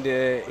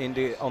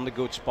the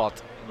good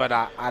spot. But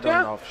I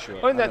don't know for sure.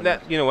 Well,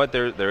 you know what?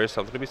 There is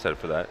something to be said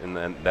for that, and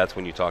then that's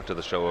when you talk to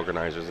the show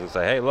organizers and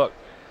say, "Hey, look,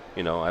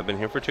 I've been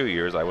here for 2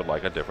 years. I would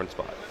like a different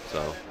spot."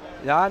 So.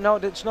 Yeah, no,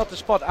 that's not the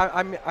spot.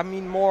 I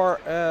mean more.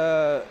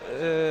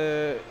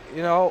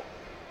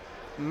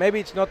 Maybe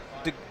it's not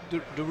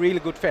the really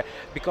good fair,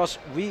 because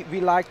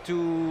we like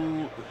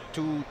to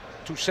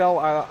sell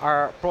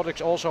our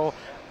products also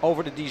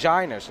over the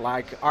designers,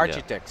 like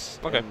architects.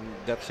 Okay. And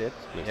that's it.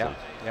 Makes sense.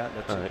 Yeah,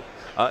 that's all it.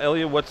 Right.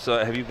 Ilya,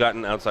 have you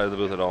gotten outside of the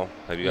booth at all?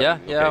 Have you?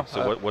 Yeah.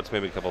 So what's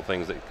maybe a couple of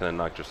things that kind of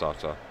knocked your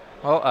socks off?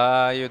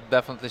 Well, you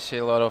definitely see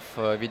a lot of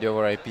video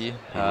over IP.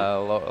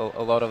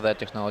 A lot of that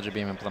technology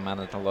being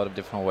implemented in a lot of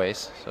different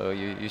ways. So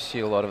you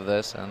see a lot of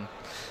this, and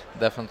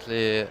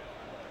definitely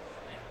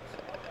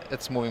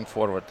it's moving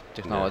forward.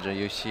 Technology.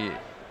 Yeah.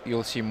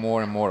 You'll see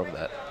more and more of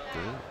that.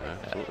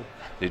 Absolutely.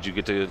 Did you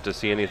get to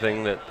see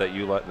anything that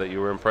you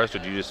were impressed, or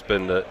did you just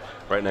spend it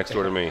right next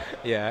door to me?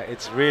 Yeah,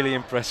 it's really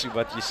impressive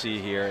what you see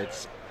here.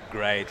 It's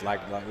great,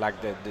 like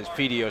the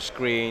video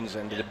screens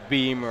and the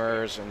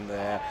beamers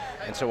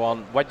and so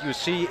on. What you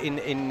see in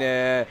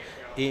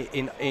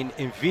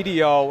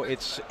video,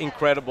 it's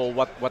incredible.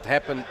 What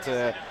happened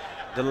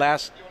the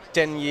last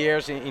 10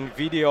 years in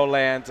video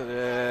land,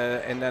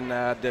 and then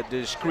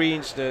the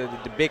screens, the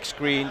big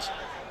screens.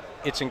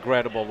 It's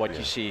incredible what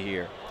you see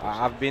here.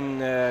 I've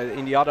been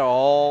in the other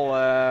hall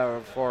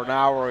for an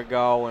hour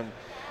ago, and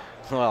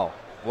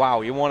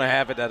wow, you want to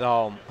have it at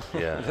home.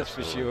 Yeah, that's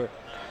for sure.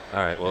 All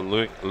right, well,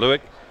 Luc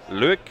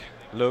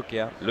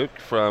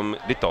from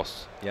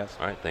Ditos. Yes.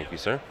 All right, thank you,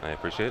 sir. I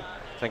appreciate it.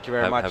 Thank you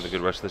very much. Have a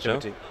good rest of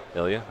the show.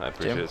 Ilya, I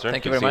appreciate it, sir.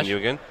 Thank you very much. Seeing you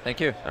again. Thank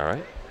you. All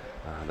right.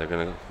 They're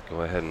going to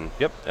go ahead and,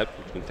 yep, you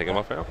can take them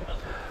off now.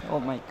 Oh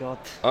my God.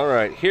 All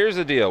right, here's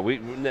the deal.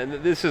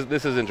 This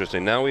is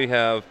interesting. Now we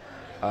have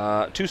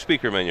two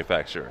speaker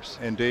manufacturers.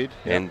 Indeed.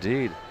 Yep.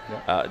 Indeed.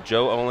 Yep.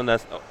 Joe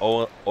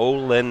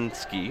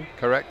Olensky.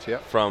 Correct, yeah.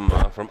 From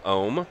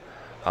Ohm.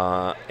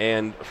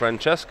 And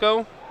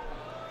Francesco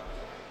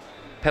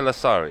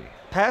Pelissari.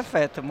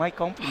 Perfect, my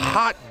compliment.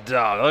 Hot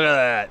dog, look at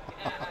that.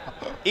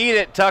 Eat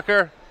it,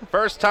 Tucker.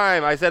 First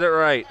time I said it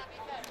right.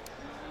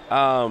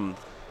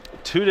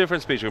 Two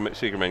different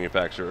speaker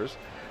manufacturers.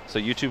 So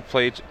you two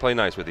play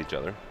nice with each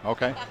other.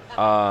 Okay.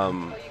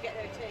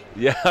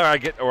 Yeah,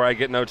 or I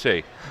get no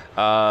tea.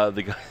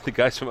 The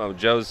guys from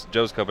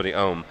Joe's company,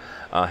 Ohm,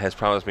 has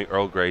promised me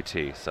Earl Grey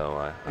tea.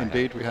 So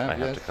Indeed, we have. I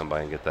have to come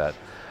by and get that.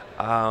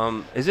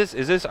 Is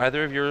this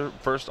either of your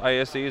first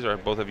ISEs, or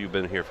both of you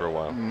been here for a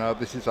while? No,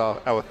 this is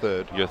our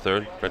third. Your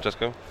third,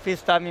 Francesco?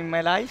 First time in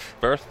my life.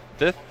 Fifth?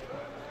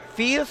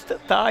 First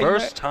time.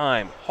 First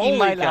time. Holy in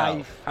my cow.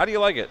 life. How do you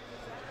like it?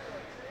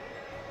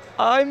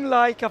 I'm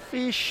like a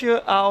fish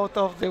out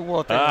of the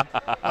water,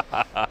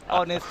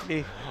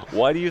 honestly.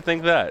 Why do you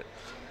think that?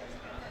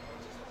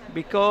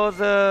 Because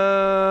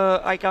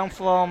I come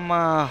from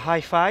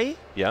hi-fi.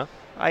 Yeah.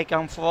 I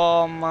come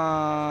from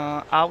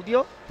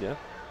audio. Yeah.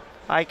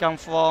 I come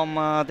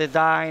from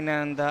design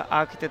and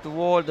architect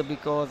world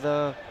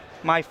because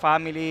my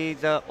family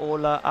is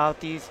all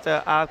artists,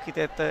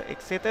 architect,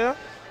 etc.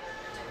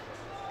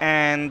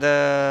 And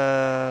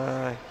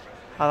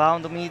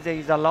around me there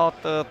is a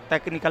lot of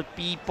technical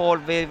people,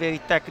 very, very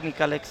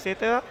technical,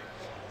 etc.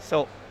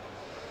 So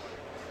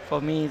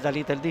for me it's a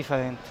little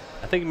different.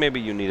 I think maybe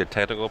you need a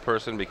technical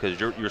person because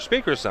your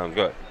speakers sound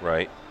good,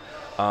 right?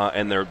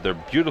 And they're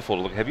beautiful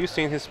to look. Have you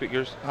seen his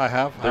speakers? I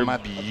have. They're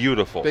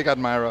beautiful. Big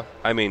admirer.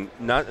 I mean,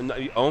 not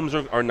Ohms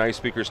are nice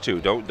speakers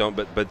too.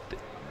 But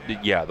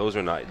yeah, those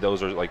are nice.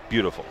 Those are like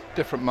beautiful.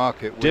 Different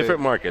market.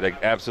 Different market.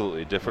 Like,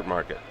 absolutely different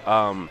market.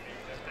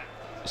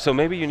 So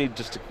maybe you need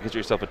just to get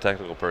yourself a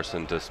technical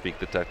person to speak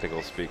the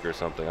technical speak or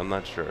something. I'm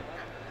not sure.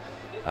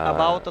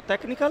 About the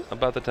technical?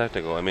 About the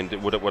technical. I mean,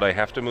 would I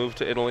have to move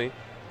to Italy?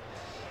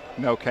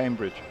 No,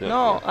 Cambridge.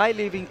 No, I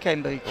live in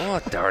Cambridge. Oh,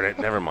 darn it.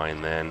 Never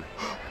mind then.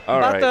 All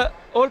right. But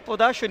all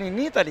production in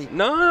Italy.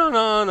 No.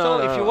 So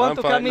if you want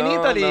to come in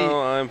Italy.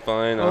 No, I'm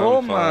fine.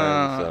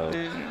 Roma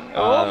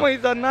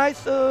is a nice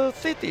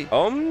city.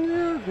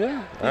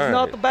 Yeah. It's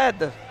not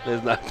bad.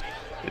 It's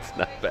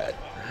not bad.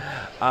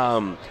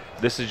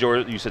 This is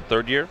you said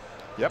third year?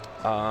 Yep.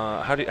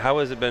 How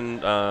has it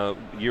been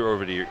year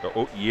over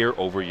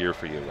year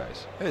for you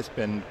guys? It's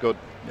been good.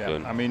 Yeah.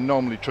 Good. I mean,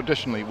 normally,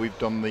 traditionally, we've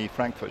done the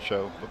Frankfurt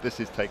show, but this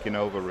is taking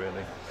over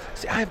really.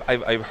 See,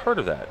 I've heard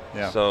of that.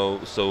 Yeah. So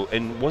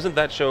and wasn't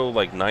that show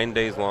like 9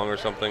 days long or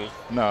something?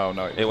 No,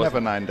 it was never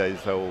 9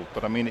 days old.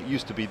 But I mean, it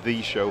used to be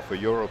the show for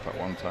Europe at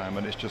one time,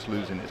 and it's just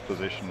losing its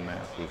position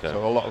now. Okay.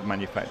 So a lot of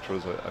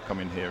manufacturers are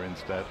coming here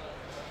instead.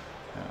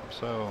 Yeah,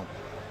 so.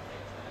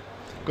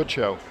 Good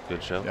show.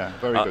 Good show. Yeah,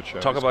 very good show.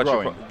 Talk about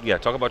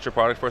your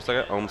product for a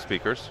second. Ohm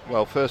speakers.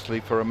 Well, firstly,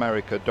 for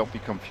America, don't be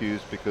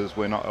confused because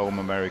we're not Ohm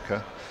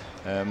America.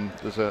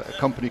 There's a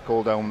company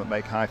called Ohm that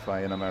make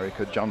hi-fi in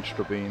America. John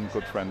Strabine,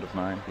 good friend of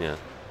mine. Yeah.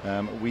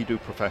 We do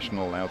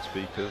professional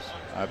loudspeakers.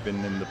 I've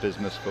been in the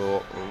business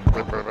for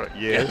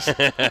years.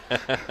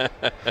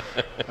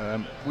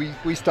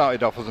 We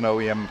started off as an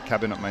OEM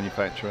cabinet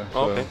manufacturer.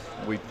 So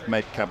we've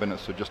made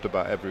cabinets for just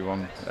about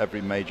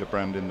every major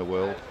brand in the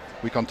world.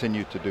 We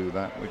continue to do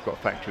that. We've got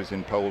factories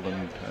in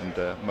Poland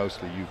and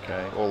mostly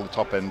UK. All the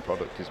top-end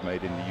product is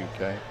made in the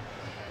UK.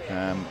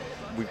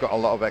 We've got a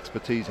lot of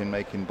expertise in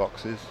making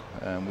boxes.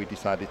 We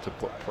decided to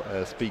put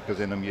speakers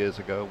in them years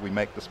ago. We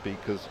make the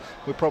speakers.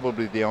 We're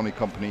probably the only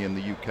company in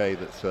the UK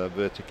that's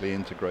vertically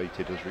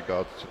integrated as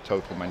regards to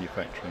total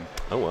manufacturing.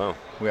 Oh, wow.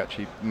 We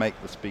actually make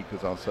the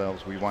speakers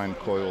ourselves. We wind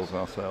coils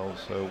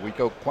ourselves. So we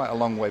go quite a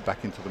long way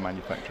back into the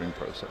manufacturing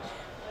process.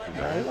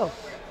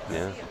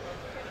 Yeah.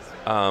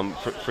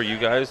 For you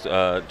guys,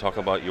 talk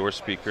about your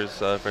speakers,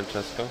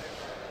 Francesco.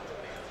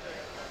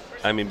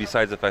 I mean,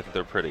 besides the fact that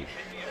they're pretty.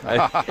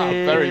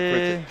 Very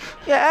pretty.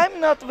 Yeah,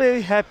 I'm not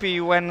very happy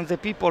when the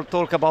people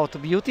talk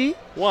about beauty.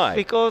 Why?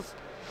 Because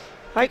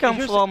I come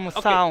from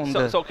sound.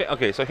 So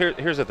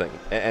here's the thing,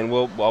 and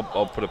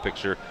I'll put a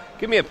picture.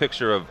 Give me a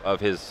picture of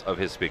his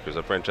speakers,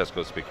 of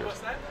Francesco's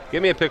speakers.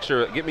 Give me a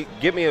picture.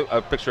 Give me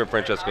a picture of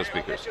Francesco's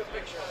speakers.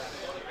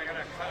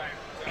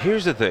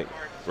 Here's the thing,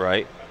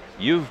 right?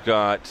 You've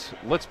got,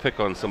 let's pick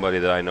on somebody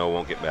that I know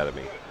won't get mad at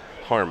me.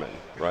 Harman,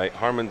 right?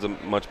 Harman's a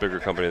much bigger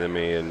company than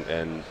me,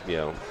 and you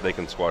know, they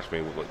can squash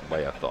me by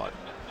a thought.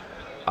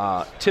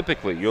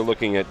 Typically, you're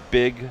looking at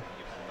big,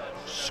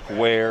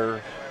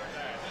 square,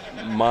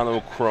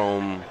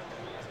 monochrome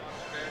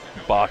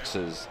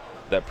boxes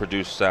that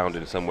produce sound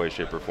in some way,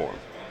 shape, or form,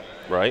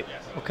 right?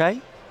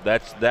 Okay.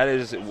 That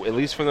is, at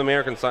least from the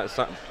American's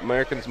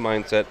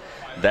mindset,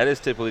 that is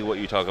typically what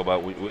you talk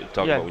about. We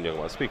talk about when you talk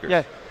about speakers.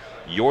 Yeah.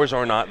 Yours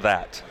are not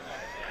that,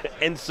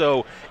 and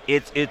so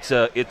it's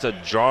a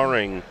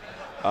jarring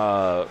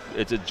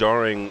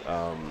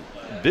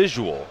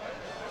visual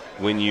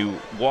when you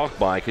walk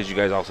by, because you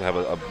guys also have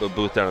a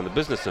booth down in the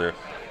business center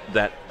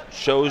that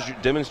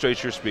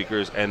demonstrates your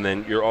speakers, and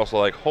then you're also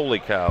like, holy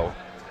cow,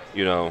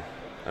 you know,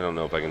 I don't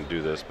know if I can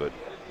do this, but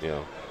you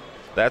know,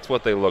 that's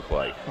what they look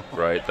like,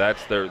 right?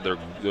 That's they're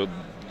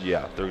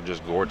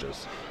just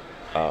gorgeous.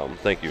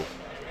 Thank you.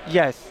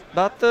 Yes,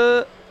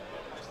 but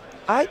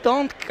I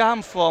don't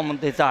come from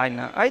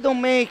designer. I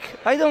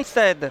don't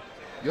said.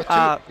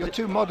 You're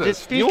too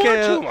modest. You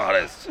are too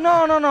modest.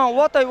 No.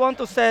 What I want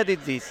to say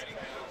is this.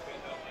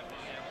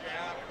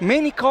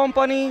 Many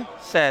companies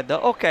said,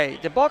 okay,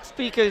 the box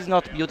speaker is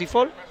not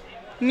beautiful,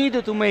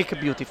 needed to make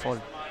it beautiful.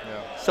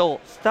 Yeah.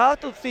 So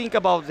start to think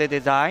about the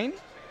design,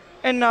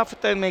 and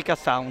after make a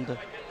sound.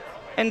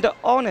 And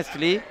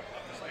honestly,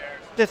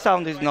 the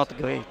sound is not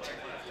great,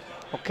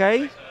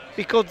 okay?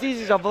 Because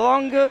this is a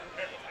wrong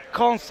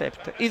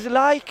concept. It's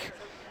like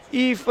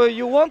if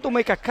you want to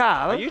make a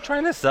car. Are you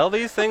trying to sell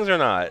these things or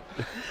not?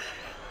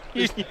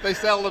 They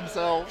sell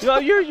themselves. No,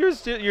 you're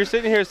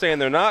sitting here saying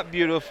they're not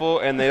beautiful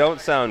and they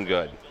don't sound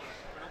good.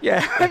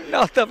 Yeah, I'm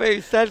not a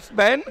very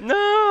salesman.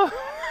 No.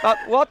 But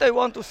what I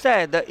want to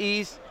say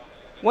is,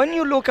 when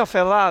you look at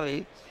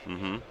Ferrari,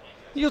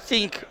 you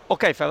think,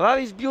 okay,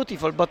 Ferrari is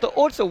beautiful, but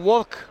also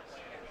work.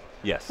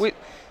 Yes.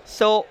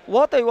 So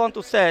what I want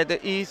to say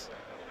is,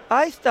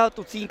 I start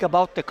to think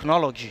about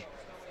technology.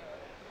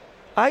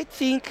 I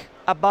think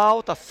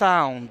about a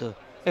sound.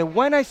 And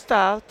when I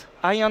start,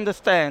 I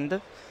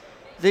understand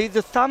there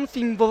is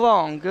something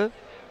wrong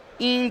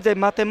in the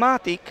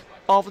mathematics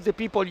of the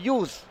people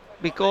use,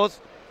 because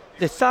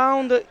the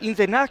sound in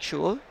the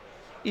nature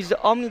is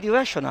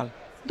omnidirectional.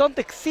 Don't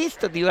exist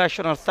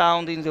directional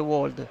sound in the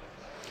world.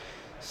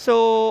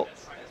 So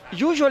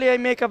usually I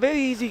make a very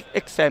easy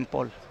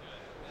example.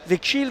 The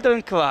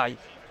children cry.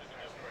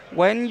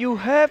 When you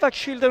have a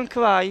children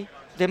cry,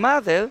 the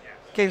mother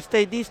can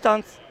stay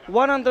distant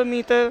 100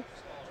 meters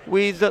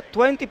with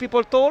 20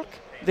 people talk,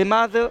 the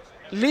mother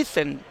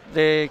listen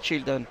the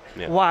children.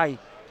 Yeah. Why?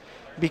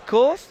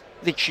 Because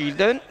the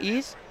children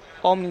is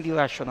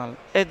omnidirectional.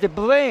 And the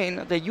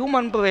brain, the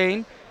human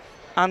brain,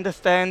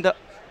 understand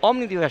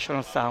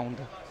omnidirectional sound.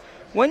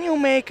 When you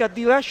make a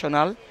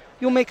directional,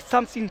 you make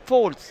something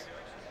false.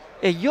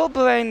 And your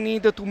brain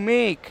needs to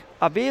make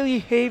a very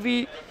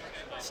heavy,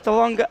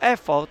 strong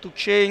effort to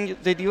change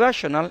the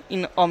directional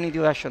in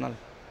omnidirectional.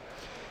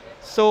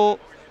 So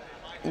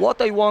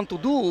what I want to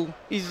do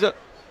is,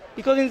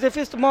 because in the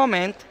first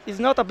moment, it's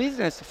not a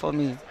business for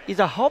me, it's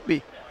a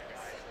hobby.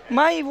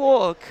 My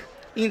work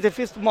in the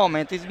first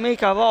moment is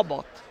make a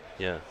robot.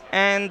 Yeah.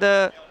 And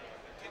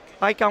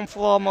I come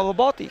from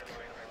robotic,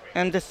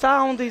 and the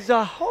sound is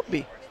a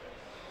hobby.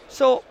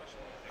 So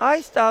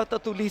I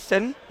started to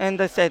listen, and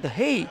I said,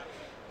 hey,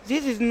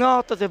 this is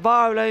not the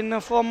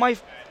violin from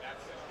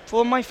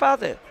my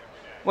father.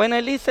 When I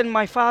listen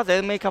my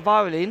father make a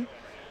violin,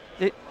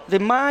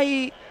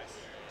 my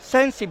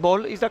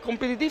sensible is a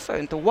completely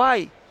different.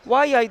 Why?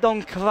 Why I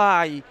don't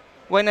cry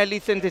when I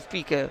listen to the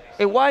speaker?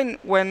 And why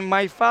when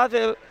my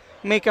father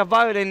make a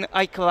violin,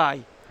 I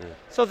cry? Yeah.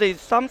 So there is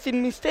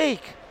something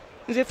mistake.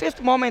 In the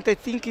first moment, I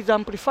think it's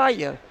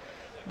amplifier,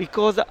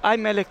 because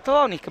I'm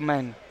electronic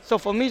man. So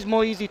for me, it's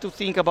more easy to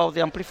think about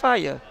the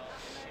amplifier.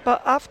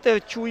 But after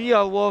 2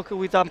 years work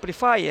with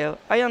amplifier,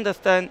 I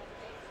understand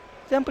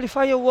the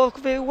amplifier works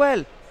very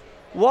well.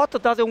 What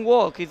doesn't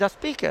work is a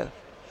speaker.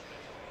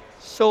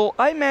 So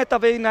I met a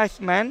very nice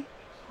man.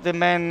 The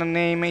man's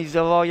name is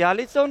Roy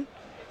Allison.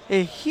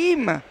 And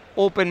him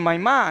opened my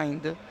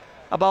mind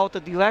about the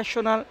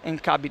directional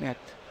and cabinet.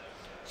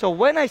 So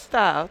when I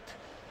start,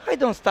 I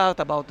don't start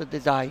about the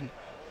design.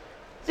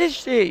 This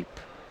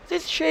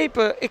shape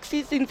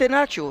exists in the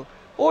nature.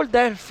 All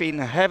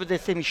dolphins have the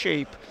same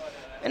shape.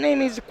 The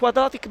name is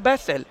quadratic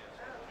bezel.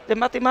 The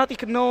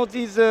mathematics know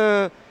this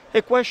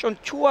equation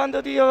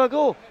 200 years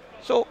ago.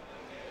 So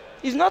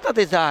it's not a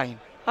design.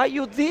 I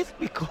use this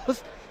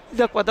because it's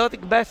a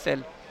quadratic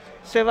bezel.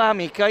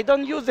 Ceramic, I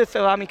don't use the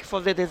ceramic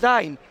for the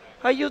design.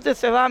 I use the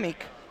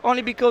ceramic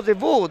only because the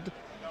wood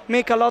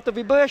make a lot of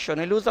vibration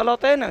and lose a lot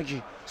of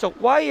energy. So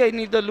why I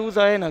need to lose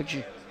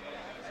energy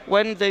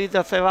when there is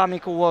a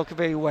ceramic who work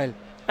very well?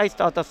 I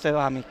start a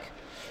ceramic.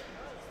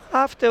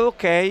 After,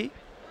 okay,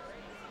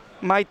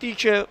 my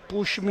teacher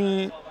pushed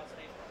me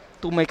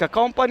to make a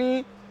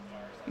company.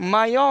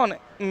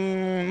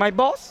 My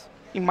boss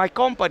in my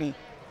company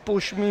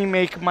pushed me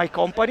make my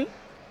company,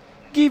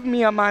 give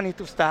me a money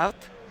to start,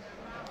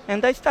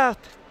 and I start.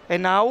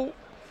 And now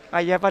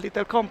I have a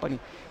little company.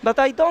 But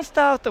I don't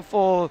start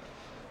for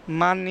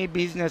money,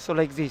 business, or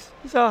like this.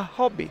 It's a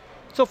hobby.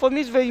 So for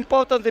me, it's very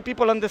important that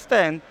people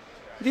understand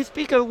this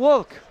speaker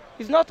work.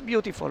 It's not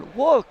beautiful.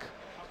 Work.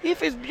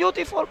 If it's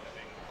beautiful,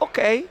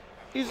 okay.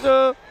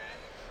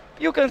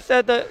 You can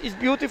say that it's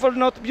beautiful,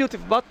 not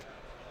beautiful, but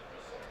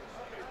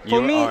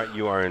for me...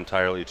 You are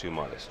entirely too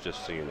modest,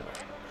 just so you know.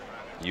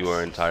 You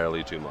are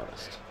entirely too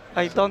modest.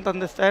 I don't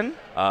understand.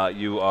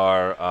 You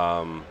are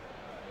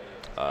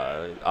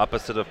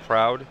opposite of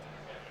proud.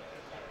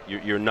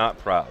 You're not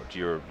proud.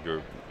 You're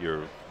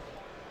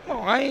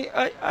No,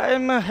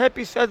 I'm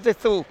happy to the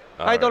truth.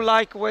 I don't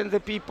like when the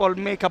people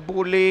make a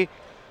bully.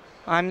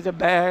 I'm the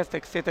best,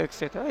 etc.,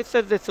 etc. I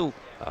said the truth.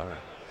 All right.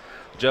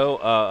 Joe,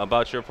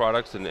 about your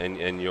products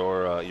and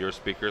your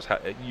speakers,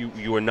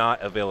 you are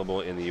not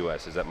available in the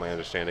U.S. Is that my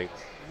understanding?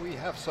 We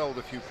have sold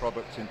a few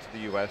products into the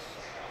U.S.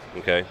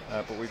 Okay.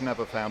 But we've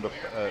never found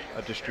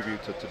a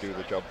distributor to do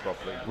the job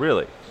properly.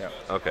 Really? Yeah.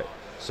 Okay.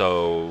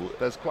 So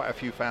there's quite a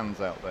few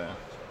fans out there.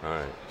 All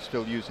right.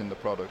 Still using the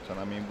product, and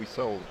I mean, we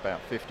sold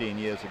about 15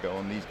 years ago,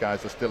 and these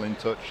guys are still in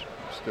touch,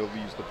 still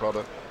use the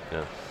product.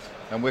 Yeah.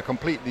 And we're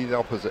completely the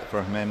opposite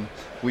from him.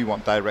 We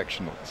want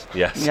directionals.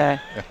 Yes. Yeah.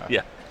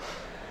 Yeah.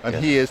 And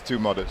he is too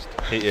modest.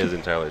 He is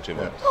entirely too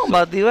modest. No,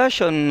 but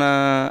direction.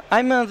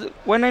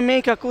 When I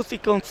make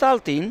acoustic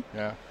consulting,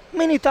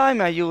 many times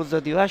I use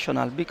the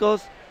directional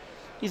because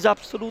it's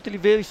absolutely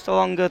very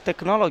strong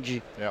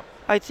technology. Yeah.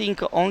 I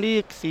think only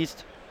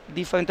exists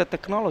different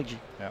technology.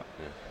 Yeah.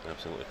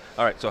 Absolutely.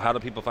 All right. So how do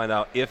people find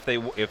out if they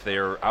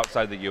are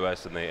outside the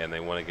U.S. and they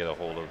want to get a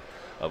hold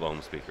of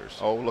Ohm speakers?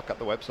 Oh, look at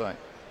the website.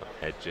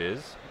 Which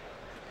is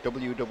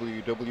www.ohm.co.uk.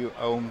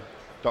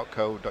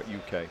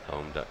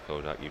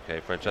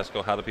 Ohm.co.uk.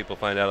 Francesco, how do people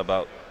find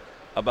out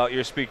about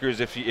your speakers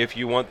if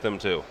you want them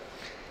to?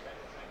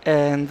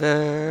 And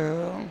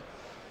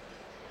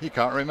he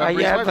can't remember.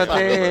 I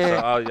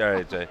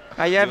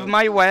have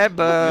my web.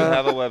 You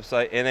have a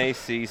website,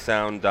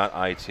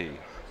 nacsound.it.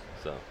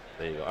 So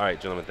there you go. All right,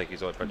 gentlemen, thank you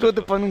so much.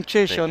 Good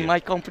pronunciation. My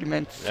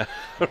compliments.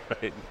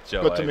 Right,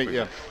 Joe. Good to meet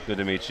you. Good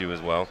to meet you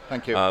as well.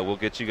 Thank you. We'll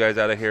get you guys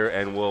out of here,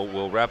 and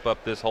we'll wrap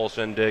up this whole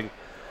shindig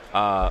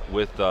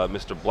with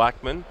Mr.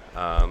 Blackman,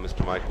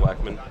 Mr. Mike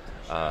Blackman.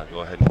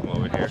 Go ahead and come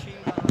over here.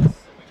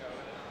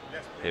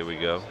 Here we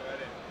go.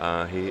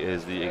 He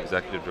is the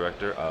executive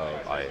director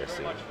of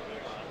ISE.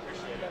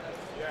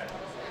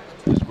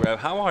 Just grab.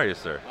 How are you,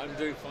 sir? I'm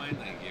doing fine,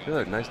 thank you.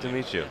 Good. Nice to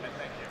meet you.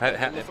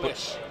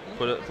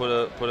 Put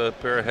a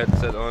pair of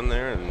headset on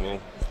there, and we'll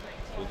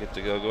get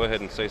to go. Go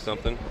ahead and say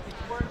something.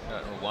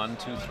 1,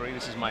 2, 3.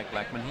 This is Mike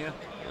Blackman here.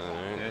 All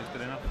right. Yeah,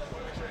 good enough.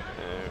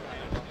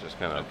 Just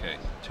kind of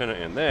turn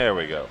it in. There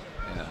we go.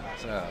 Yeah.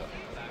 So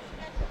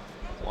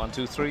 1,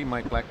 2, 3.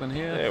 Mike Blackman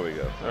here. There we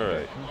go. All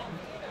right.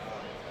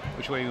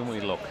 Which way will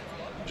we look?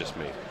 Just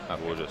me.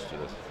 We'll just do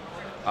this.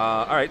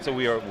 All right. So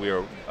we are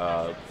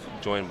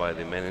joined by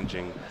the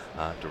managing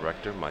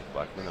director, Mike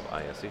Blackman of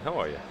ISE. How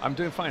are you? I'm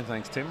doing fine,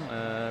 thanks, Tim.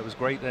 It was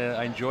great.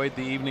 I enjoyed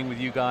the evening with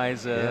you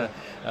guys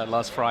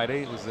last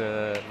Friday. It was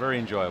very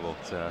enjoyable.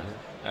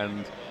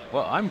 And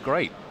well, I'm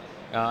great.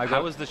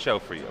 How was the show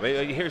for you? I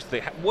mean, here's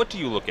the thing. What do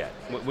you look at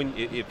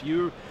if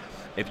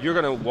you're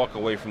going to walk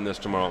away from this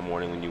tomorrow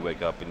morning when you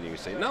wake up and you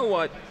say, "You know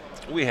what?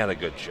 We had a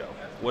good show."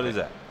 What is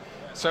that?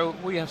 So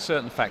we have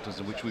certain factors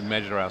in which we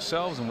measure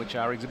ourselves and which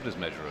our exhibitors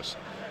measure us,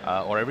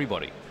 or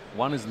everybody.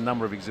 One is the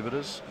number of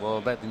exhibitors.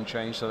 Well, that didn't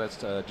change, so that's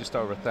just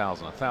over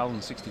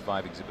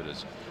 1,065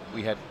 exhibitors.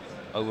 We had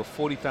over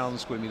 40,000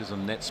 square meters of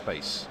net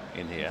space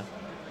in here.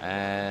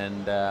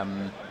 And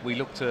we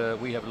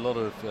have a lot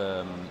of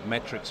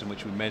metrics in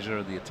which we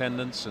measure the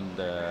attendance and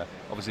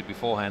obviously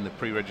beforehand the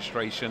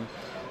pre-registration.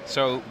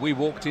 So we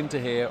walked into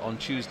here on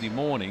Tuesday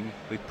morning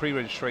with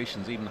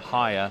pre-registrations even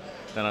higher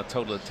than our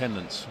total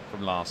attendance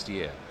from last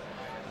year.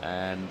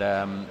 And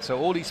so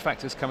all these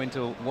factors come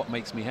into what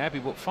makes me happy.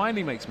 What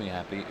finally makes me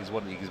happy is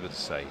what the exhibitors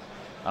say.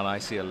 And I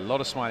see a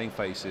lot of smiling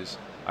faces.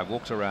 I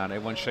walked around,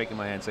 everyone's shaking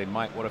my hand saying,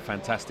 "Mike, what a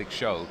fantastic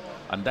show."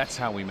 And that's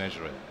how we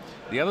measure it.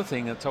 The other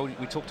thing,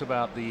 we talked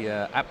about the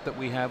app that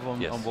we have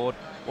on board.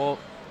 Well,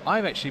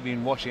 I've actually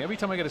been watching. Every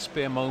time I get a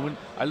spare moment,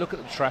 I look at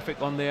the traffic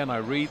on there and I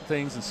read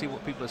things and see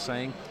what people are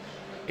saying.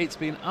 It's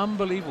been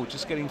unbelievable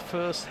just getting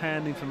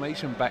first-hand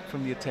information back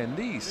from the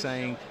attendees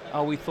saying,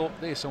 "Oh, we thought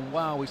this," and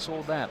 "Wow, we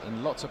saw that,"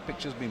 and lots of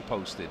pictures being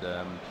posted.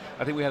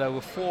 I think we had over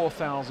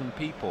 4,000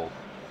 people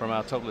from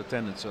our total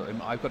attendance. So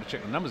I've got to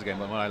check the numbers again,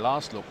 but when I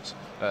last looked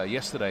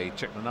yesterday,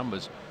 checked the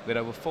numbers, we had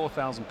over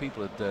 4,000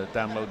 people had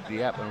downloaded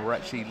the app and were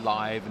actually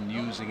live and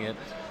using it,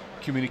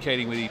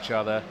 communicating with each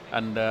other,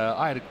 and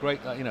I had a great,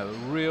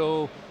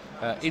 real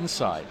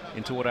insight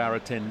into what our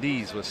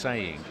attendees were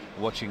saying,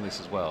 watching this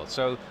as well.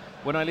 So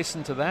when I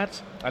listen to that,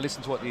 I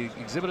listen to what the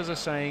exhibitors are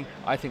saying.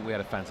 I think we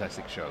had a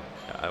fantastic show.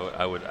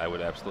 I would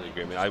absolutely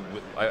agree. I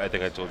mean, I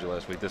think I told you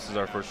last week, this is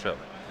our first show,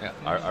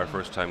 our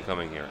first time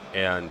coming here,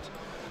 and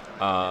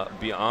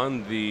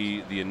beyond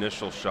the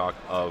initial shock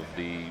of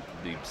the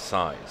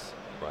size,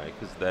 right?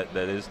 Because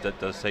that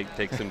does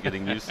take some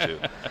getting used to,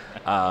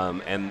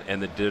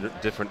 and the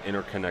different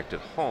interconnected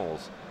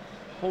halls.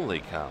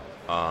 Holy cow!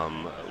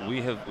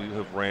 We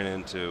have ran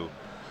into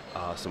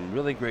some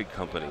really great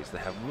companies that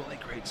have really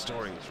great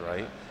stories,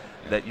 right?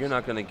 That you're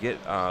not going to get.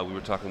 We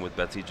were talking with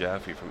Betsy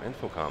Jaffe from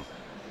Infocom.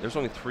 There's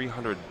only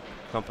 300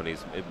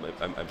 companies, I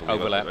believe,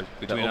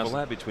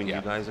 overlap between you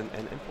guys and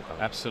Infocom.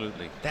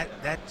 Absolutely.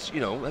 That's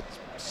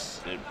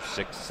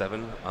 6,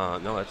 7.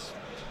 No, that's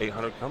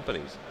 800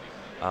 companies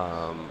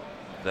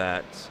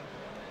that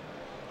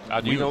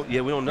we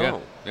don't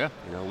know. Yeah.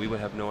 We would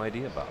have no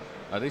idea about.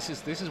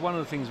 This is one of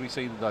the things we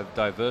see, the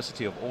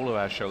diversity of all of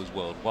our shows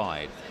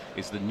worldwide,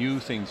 is the new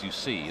things you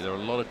see. There are a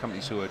lot of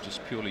companies who are just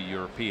purely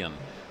European,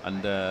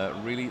 and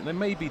really, they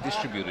may be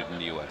distributed in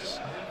the US,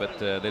 but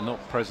they're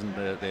not present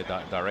there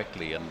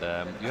directly, and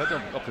you have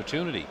the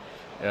opportunity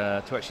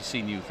to actually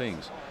see new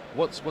things.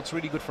 What's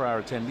really good for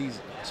our attendees,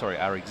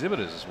 our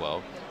exhibitors as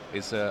well,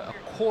 is a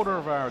quarter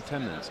of our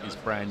attendance is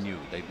brand new.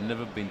 They've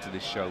never been to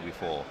this show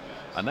before.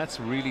 And that's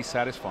really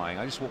satisfying.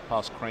 I just walked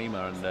past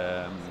Kramer,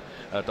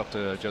 and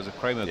Dr. Joseph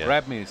Kramer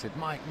grabbed me and said,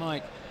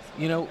 Mike,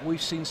 you know,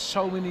 we've seen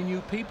so many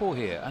new people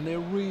here, and they're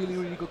really,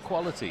 really good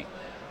quality.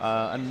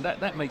 And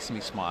that makes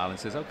me smile and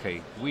says,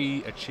 okay,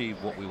 we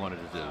achieved what we wanted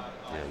to do.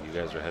 Yeah, you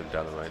guys are headed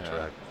down the right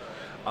track.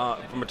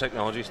 From a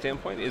technology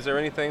standpoint, is there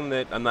anything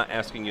that, I'm not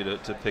asking you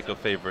to pick a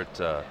favorite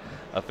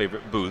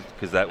booth,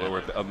 because that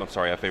way I'm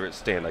sorry, a favorite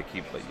stand. I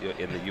keep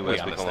in the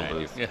U.S. we call them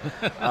booths.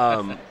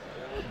 Yeah.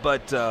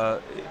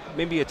 But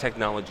maybe a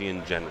technology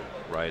in general,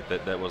 right?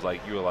 That was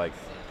like, you were like,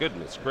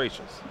 goodness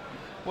gracious.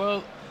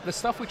 Well, the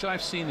stuff which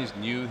I've seen is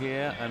new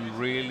here and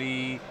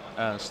really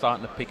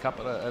starting to pick up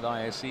at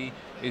ISE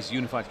is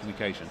unified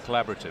communication,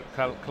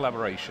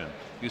 collaboration.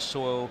 You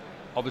saw,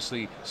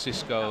 obviously,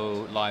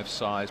 Cisco,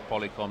 LiveSize,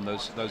 Polycom,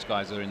 those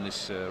guys are in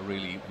this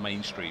really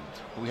mainstream.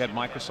 But we had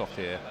Microsoft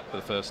here for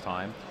the first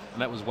time,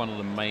 and that was one of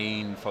the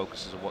main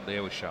focuses of what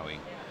they were showing.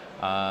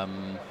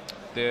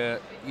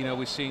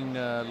 We're seeing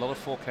a lot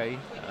of 4K.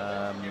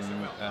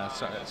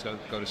 So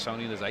go to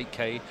Sony, there's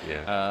 8K.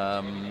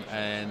 Yeah.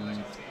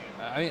 And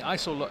I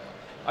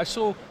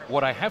saw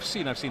what I have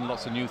seen. I've seen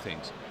lots of new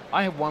things.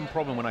 I have one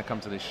problem when I come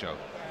to this show.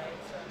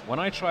 When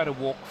I try to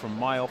walk from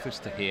my office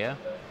to here,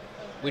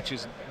 which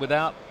is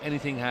without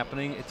anything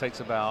happening, it takes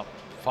about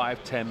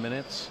 5-10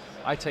 minutes.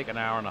 I take an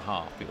hour and a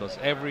half because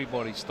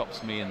everybody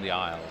stops me in the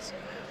aisles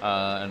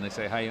and they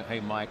say, hey,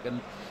 Mike.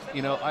 And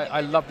you know,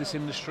 I love this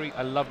industry.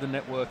 I love the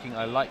networking.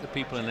 I like the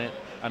people in it,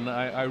 and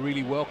I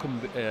really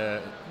welcome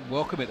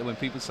it when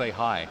people say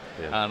hi,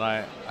 and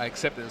I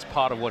accept it as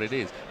part of what it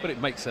is. But it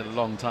makes a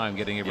long time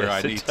getting everywhere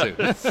I need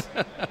to.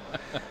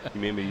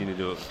 Maybe you need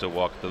to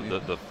walk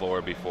the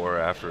floor before or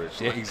after it.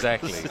 Yeah,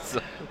 exactly.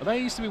 Well, that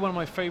used to be one of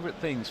my favorite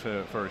things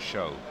for a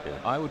show. Yeah.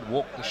 I would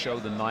walk the show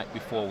the night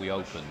before we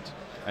opened,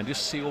 and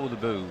just see all the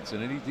booths,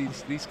 and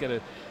these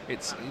get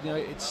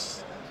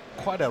it's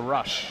quite a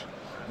rush.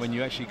 When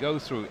you actually go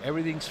through,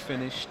 everything's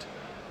finished,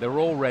 they're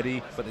all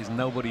ready, but there's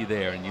nobody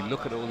there, and you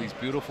look at all these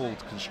beautiful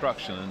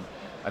construction, and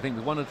I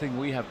think one of the things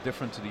we have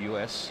different to the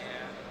US,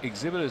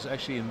 exhibitors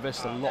actually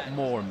invest a lot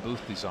more in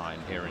booth design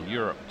here in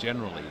Europe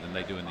generally than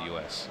they do in the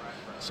US.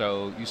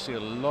 So you see a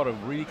lot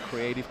of really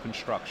creative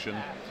construction,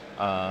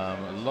 a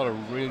lot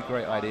of really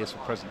great ideas for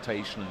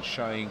presentation and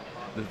showing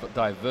the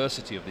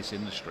diversity of this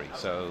industry.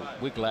 So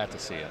we're glad to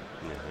see it.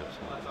 Yeah,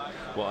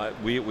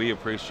 absolutely. Well, we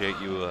appreciate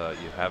you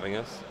having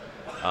us.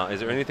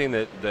 Is there anything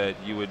that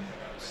you would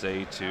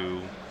say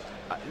to,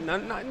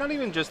 not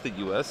even just the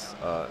U.S.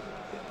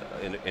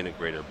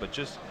 Integrator, but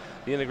just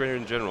the integrator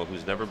in general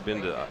who's never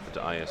been to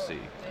ISE?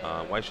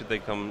 Why should they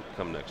come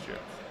next year?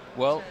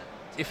 Well,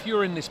 if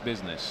you're in this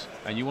business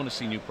and you want to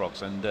see new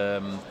products, and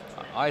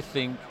I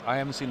think, I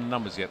haven't seen the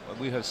numbers yet, but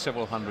we have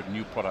several hundred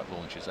new product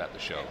launches at the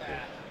show.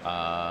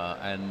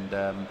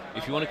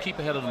 If you want to keep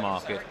ahead of the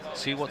market,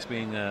 see what's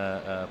being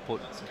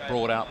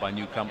brought out by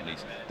new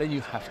companies, then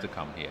you have to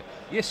come here.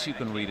 Yes, you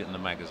can read it in the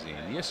magazine.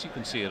 Yes, you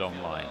can see it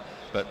online.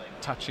 But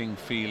touching,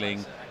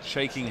 feeling,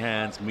 shaking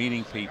hands,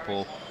 meeting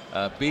people,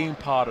 being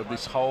part of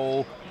this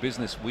whole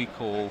business we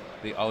call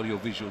the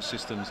audiovisual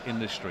systems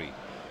industry,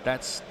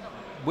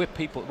 we're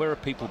a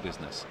people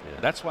business. Yeah.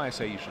 That's why I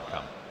say you should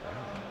come.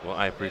 Well,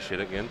 I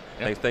appreciate it again.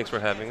 Yep. Thanks for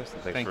having us.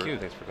 Thank you.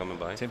 Thanks for coming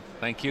by. Tim,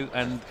 thank you.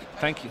 And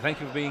thank you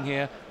for being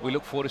here. We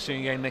look forward to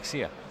seeing you again next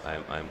year.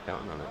 I'm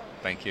counting on it.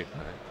 Thank you.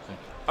 All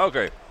right.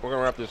 Okay, we're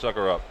going to wrap this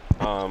sucker up.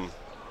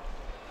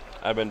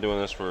 I've been doing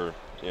this for,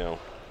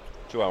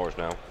 2 hours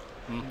now.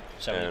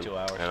 72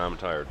 hours. And I'm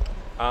tired.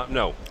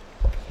 No.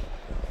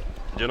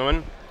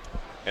 Gentlemen,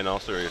 in all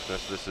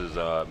seriousness, this is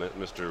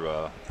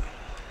Mr.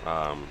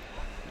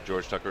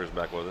 George Tucker is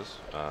back with us.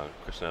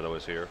 Chris Neto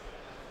is here.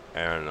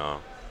 And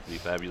the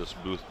fabulous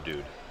booth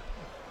dude,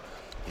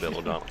 Bill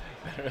O'Donnell.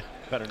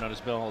 Better known as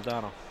Bill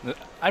O'Donnell.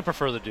 I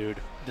prefer the dude.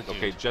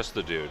 Okay, just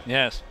the dude.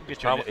 Yes.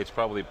 It's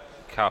probably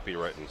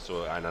copywritten,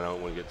 so I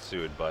don't want to get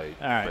sued by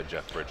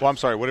Jeff Bridges. Well, I'm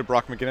sorry. What did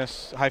Brock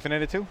McGinnis hyphen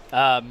it to?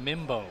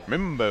 Mimbo.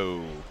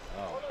 Mimbo.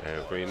 Oh.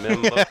 Every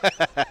Mimbo.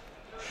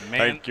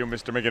 Thank you,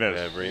 Mr. McGinnis.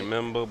 Every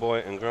Mimbo boy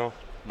and girl.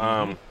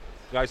 Mm-hmm.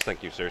 Guys,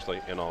 thank you, seriously,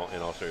 in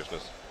all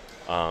seriousness.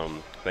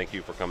 Thank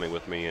you for coming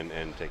with me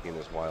and taking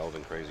this wild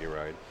and crazy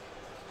ride.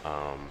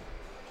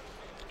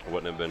 It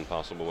wouldn't have been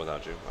possible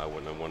without you. I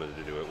wouldn't have wanted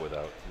to do it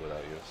without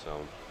you.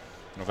 So,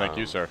 well, thank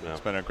you, sir. Yeah.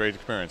 It's been a great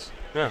experience.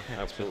 Yeah,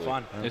 absolutely.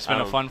 Fun. It's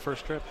been a fun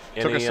first trip.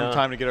 Took us some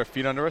time to get our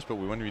feet under us, but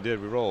when we did,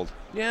 we rolled.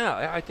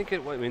 Yeah, I think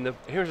it. I mean,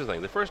 here's the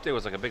thing. The first day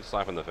was like a big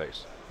slap in the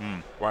face,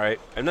 right?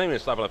 And not even a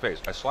slap on the face.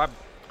 A slap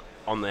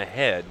on the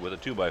head with a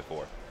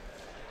 2x4.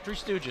 Three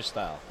Stooges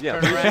style. Yeah.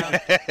 Turn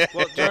around.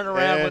 Well, turn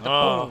around with the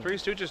boom. Three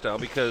Stooges style,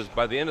 because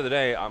by the end of the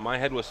day, my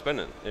head was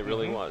spinning. It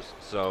really was.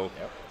 So,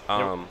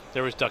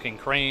 there was ducking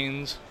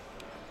cranes.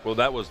 Well,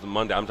 that was the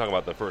Monday. I'm talking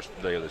about the first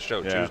day of the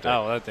show, Tuesday.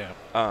 Oh, that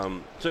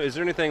damn. So, is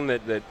there anything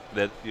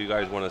that you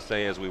guys want to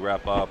say as we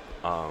wrap up?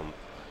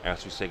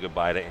 As we say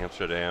goodbye to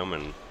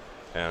Amsterdam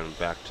and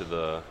back to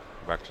the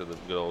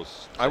good old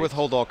States? I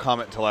withhold all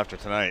comment until after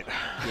tonight.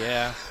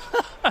 Yeah.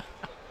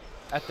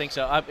 I think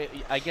so.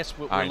 I guess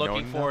what we're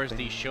looking for is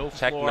the show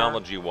floor.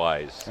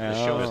 Technology-wise, the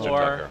show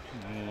floor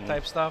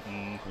type stuff.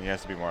 He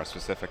has to be more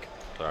specific.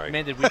 Sorry.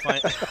 Man, did we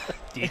find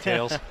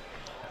details?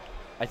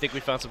 I think we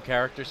found some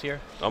characters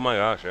here. Oh my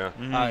gosh,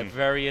 yeah.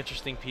 Very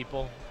interesting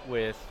people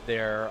with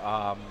their.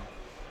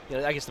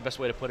 I guess the best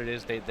way to put it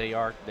is they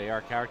are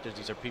characters.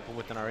 These are people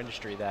within our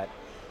industry that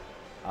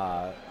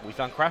we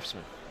found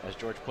craftsmen, as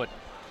George put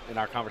in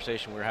our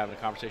conversation. We were having a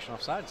conversation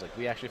off sides. Like,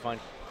 we actually find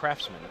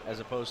craftsmen as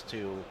opposed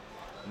to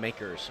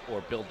makers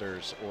or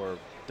builders or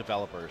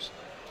developers,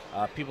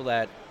 people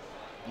that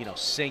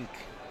sink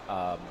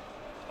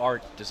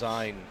art,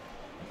 design,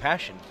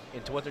 passion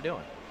into what they're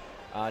doing.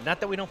 Not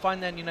that we don't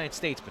find that in the United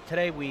States, but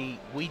today we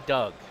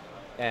dug.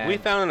 And we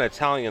found an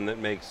Italian that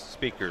makes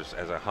speakers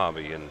as a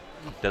hobby and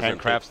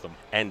crafts them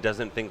and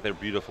doesn't think they're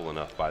beautiful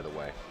enough, by the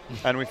way.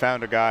 And we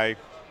found a guy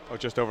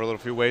just over a little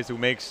few ways who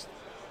makes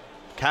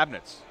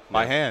cabinets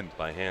by hand.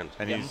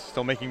 And he's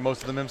still making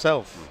most of them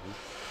himself.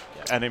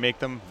 And they make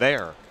them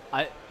there.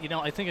 I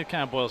think it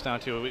kind of boils down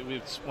to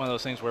it's one of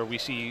those things where we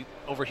see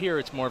over here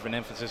it's more of an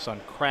emphasis on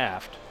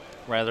craft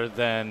rather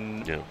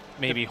than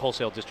maybe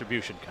wholesale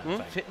distribution kind of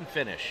thing. Fit and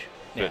finish.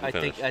 Yeah, I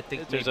think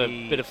there's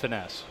a bit of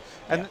finesse.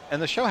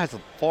 And the show has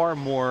far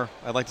more,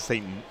 I'd like to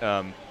say,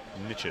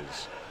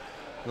 niches,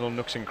 little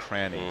nooks and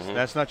crannies.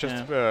 That's not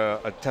just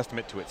a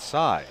testament to its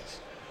size,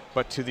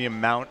 but to the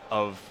amount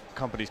of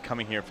companies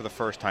coming here for the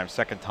first time,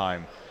 second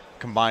time,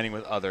 combining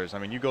with others. I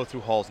mean, you go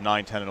through halls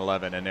 9, 10, and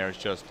 11, and there's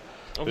just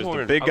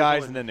the big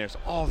guys, and then there's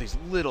all these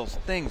little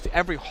things.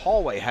 Every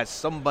hallway has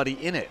somebody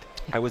in it.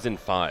 I was in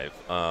 5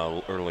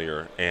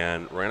 earlier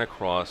and ran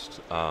across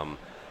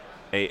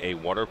a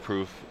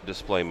waterproof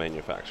display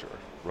manufacturer,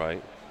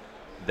 right?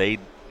 They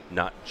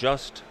not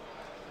just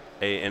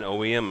an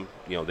OEM,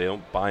 they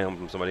don't buy them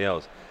from somebody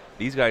else.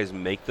 These guys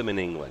make them in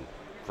England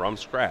from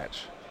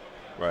scratch,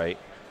 right?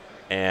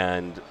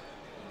 And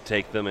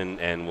take them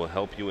and will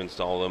help you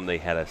install them. They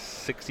had a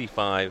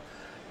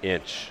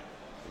 65-inch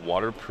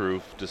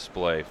waterproof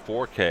display,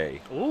 4K.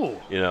 Ooh.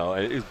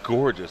 It's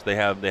gorgeous. They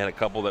had a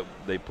couple that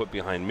they put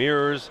behind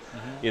mirrors.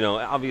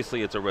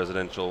 Obviously it's a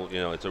residential,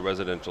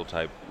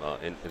 type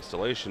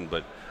installation,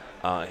 but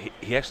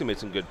he actually made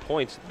some good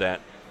points that,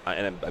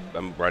 and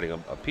I'm writing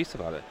a piece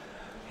about it.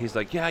 He's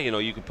like,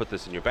 you could put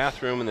this in your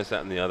bathroom and this,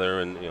 that, and the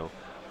other, and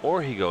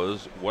or he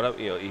goes,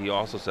 he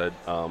also said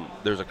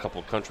there's a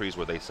couple countries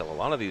where they sell a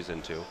lot of these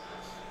into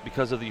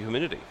because of the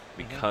humidity,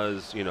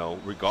 because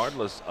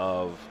regardless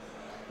of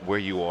where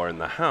you are in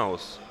the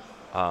house,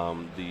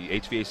 the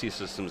HVAC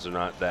systems are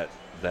not that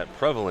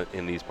prevalent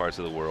in these parts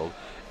of the world,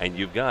 and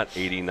you've got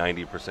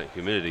 80-90%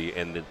 humidity,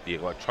 and the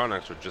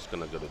electronics are just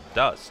going to go to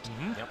dust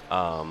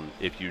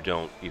if you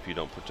don't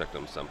protect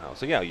them somehow.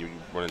 So you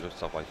run into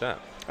stuff like that.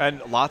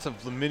 And lots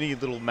of mini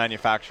little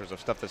manufacturers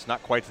of stuff that's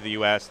not quite to the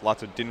U.S.,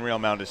 lots of DIN rail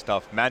mounted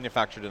stuff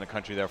manufactured in the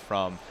country they're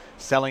from,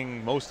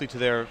 selling mostly to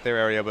their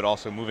area, but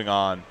also moving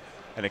on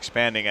and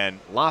expanding, and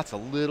lots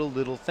of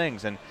little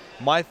things. And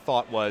my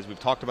thought was, we've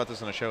talked about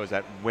this on the show, is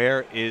that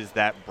where is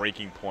that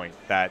breaking point,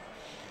 that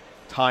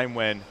time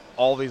when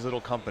all these little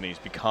companies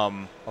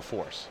become a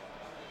force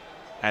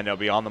and they'll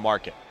be on the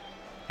market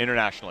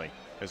internationally,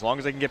 as long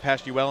as they can get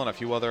past UL and a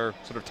few other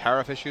sort of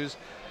tariff issues,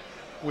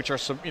 which are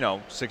some,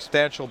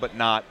 substantial but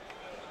not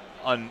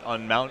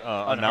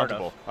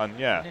unmountable.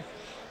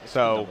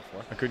 So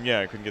I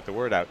couldn't get the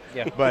word out.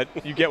 But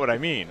you get what I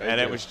mean. And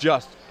it was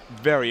just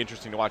very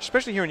interesting to watch,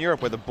 especially here in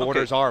Europe where the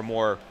borders are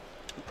more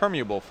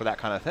permeable for that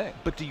kind of thing.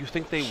 But do you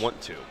think they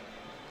want to?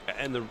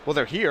 Well,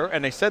 they're here,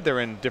 and they said they're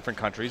in different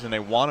countries, and they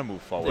want to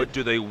move forward. But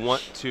do they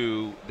want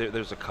to?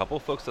 There's a couple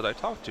folks that I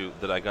talked to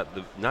that I got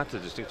not the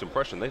distinct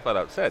impression, they flat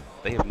out said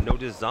they have no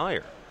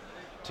desire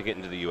to get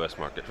into the U.S.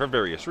 market for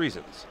various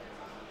reasons.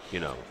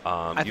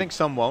 I think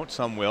some won't,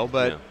 some will,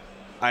 but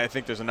I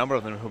think there's a number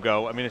of them who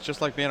go, it's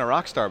just like being a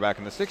rock star back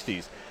in the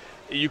 60s.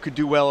 You could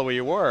do well where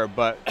you were,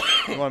 but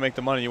you want to make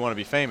the money, you want to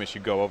be famous, you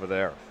go over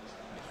there.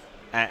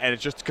 And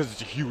it's just because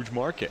it's a huge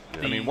market.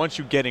 Once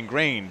you get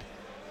ingrained,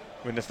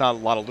 it's not a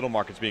lot of little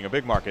markets being a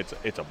big market,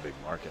 it's a big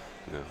market.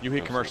 You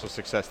hit commercial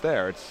success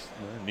there. It's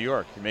New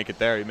York. You make it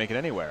there, you make it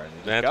anywhere. And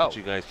that's what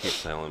you guys keep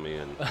telling me,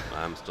 and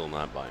I'm still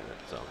not buying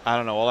it. So I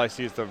don't know. All I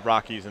see is the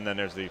Rockies, and then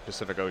there's the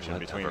Pacific Ocean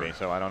between me.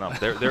 So I don't know.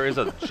 There is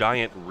a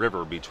giant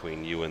river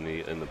between you and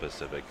the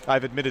Pacific.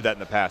 I've admitted that in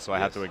the past, so I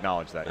have to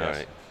acknowledge that. All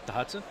right. The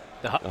Hudson,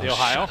 the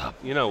Ohio.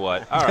 You know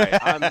what? All right,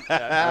 I'm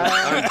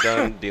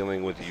done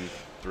dealing with you.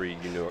 3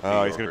 New York.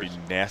 He's going to be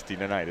nasty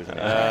tonight, isn't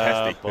he?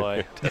 Oh,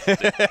 boy.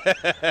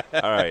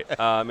 All right.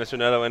 Mr.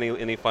 Neto,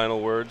 any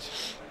final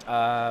words?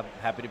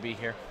 Happy to be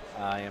here.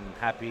 I am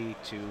happy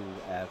to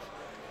have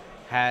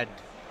had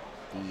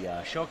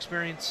the show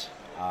experience.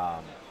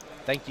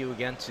 Thank you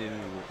again to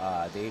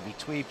the AV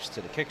Tweeps,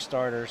 to the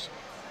Kickstarters,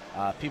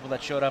 people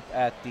that showed up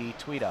at the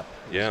Tweet Up.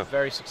 It was a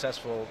very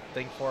successful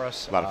thing for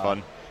us. A lot of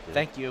fun.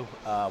 Thank you.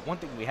 One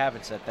thing we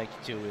haven't said thank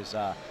you to is,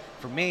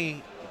 for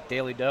me,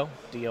 Daily Dough,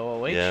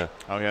 D-O-O-H. Yeah.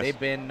 Oh, yes. They've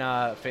been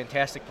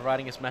fantastic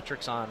providing us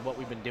metrics on what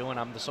we've been doing.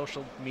 I'm the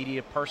social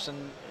media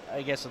person,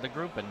 I guess, of the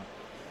group, and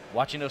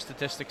watching those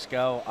statistics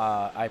go,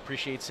 I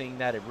appreciate seeing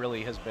that. It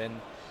really has been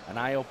an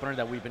eye-opener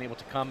that we've been able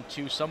to come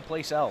to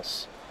someplace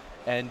else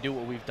and do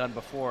what we've done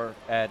before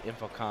at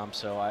Infocom.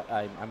 So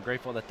I'm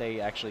grateful that they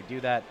actually do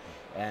that,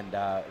 and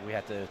we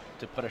had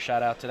to put a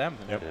shout-out to them,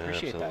 and I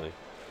appreciate that.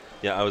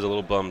 Yeah, I was a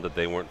little bummed that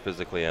they weren't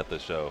physically at the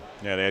show.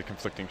 Yeah, they had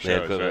conflicting shows.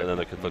 They had right?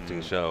 another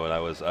conflicting show,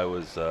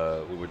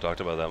 and we were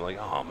talking about that. I'm like,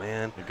 oh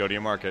man. You go to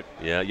your market.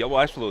 Yeah. Well,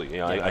 absolutely. You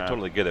know, I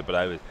totally get it.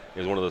 But it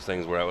was one of those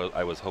things where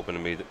I was hoping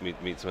to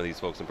meet some of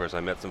these folks in person.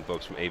 I met some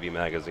folks from AV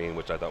Magazine,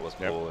 which I thought was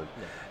cool,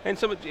 and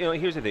some.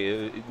 Here's the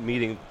thing: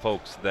 meeting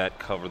folks that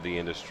cover the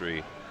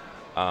industry.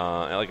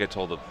 And like I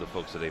told the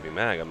folks at AV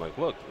Mag, I'm like,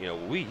 look,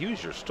 we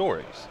use your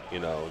stories.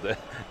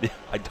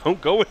 I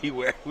don't go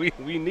anywhere. We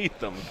need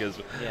them because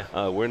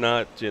we're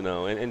not,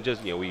 and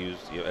just we use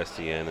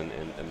SCN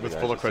and with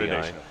full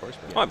accreditation, of course.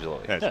 Oh,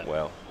 absolutely.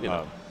 Well,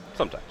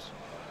 sometimes.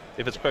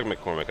 If it's Craig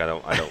McCormick,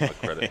 I don't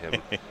accredit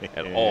him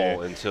at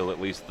all until at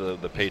least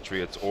the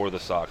Patriots or the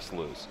Sox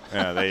lose.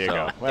 Yeah, there you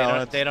go.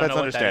 Well, they don't that's know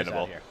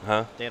understandable. What that is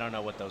out here. They don't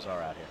know what those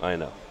are out here. I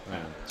know.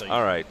 Yeah. So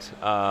all right.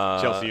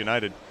 Chelsea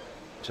United.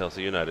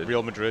 Chelsea United.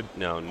 Real Madrid.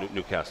 No,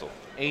 Newcastle.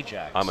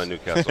 Ajax. I'm a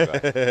Newcastle guy.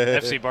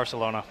 FC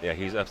Barcelona. Yeah,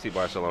 he's FC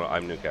Barcelona.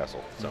 I'm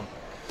Newcastle. So,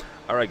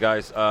 all right,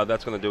 guys,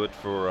 that's going to do it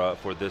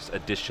for this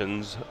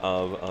editions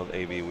of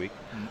AV Week.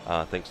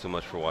 Thanks so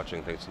much for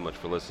watching. Thanks so much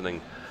for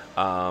listening.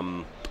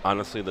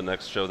 Honestly, the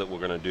next show that we're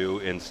going to do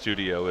in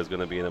studio is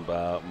going to be in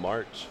about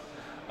March,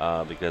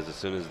 because as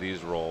soon as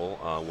these roll,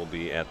 we'll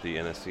be at the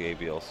NSCA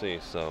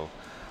BLC. So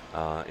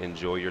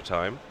enjoy your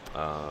time,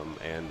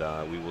 and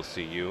we will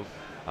see you.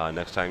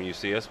 Next time you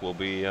see us, we'll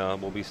be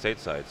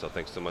stateside. So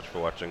thanks so much for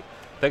watching.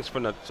 Thanks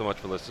so much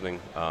for listening.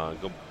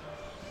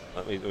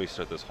 Let me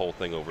start this whole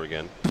thing over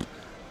again.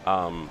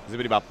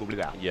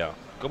 Yeah,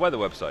 go by the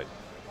website.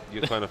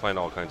 You're trying to find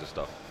all kinds of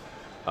stuff.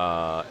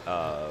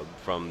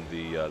 From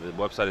the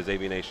website is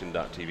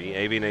avnation.tv.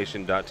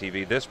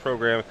 avnation.tv. This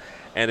program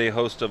and a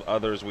host of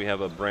others. We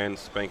have a brand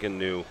spanking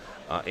new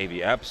AV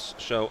Apps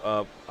show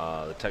up.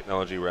 The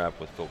Technology Wrap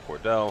with Phil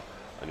Cordell.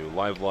 A new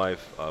Live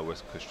Life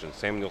with Christian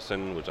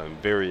Samuelson, which I'm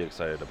very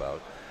excited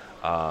about.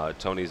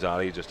 Tony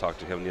Zotti, just talked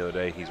to him the other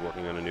day. He's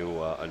working on a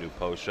new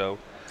post show.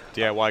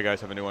 DIY guys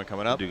have a new one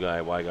coming up.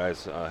 DIY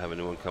guys have a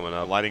new one coming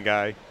up. Lighting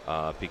guy.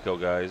 Pico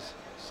guys.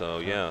 So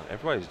yeah,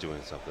 everybody's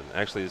doing something.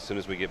 Actually, as soon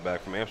as we get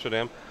back from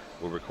Amsterdam,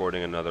 we're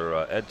recording another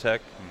EdTech.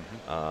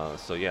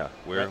 So yeah,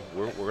 we're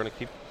gonna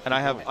keep. And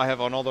I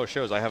have on all those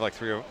shows, I have like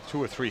two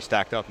or three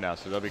stacked up now,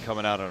 so they'll be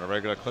coming out on a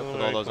regular clip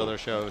with all those other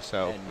shows.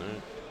 So.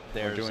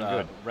 There's doing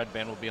good. Red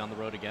Band will be on the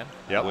road again.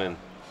 Yep. When?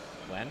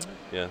 Yeah.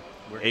 Yeah.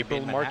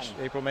 April,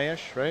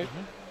 May-ish, right?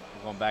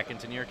 We're going back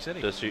into New York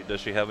City. Does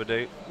she have a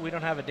date? We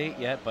don't have a date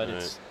yet, but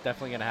it's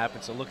definitely going to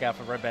happen. So look out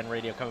for Red Band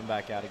Radio coming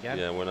back out again.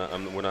 Yeah,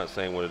 we're not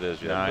saying what it is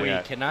yet. We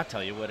cannot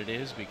tell you what it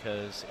is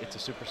because it's a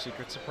super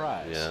secret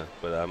surprise. Yeah,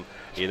 but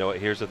you know what?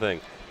 Here's the thing.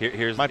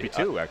 Here's might be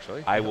two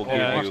actually. I will give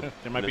you.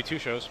 There might be two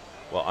shows.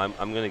 Well,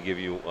 I'm going to give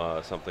you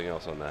something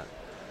else on that.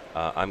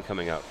 I'm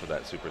coming out for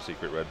that super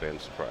secret Red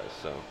Band surprise.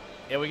 So.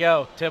 Here we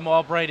go. Tim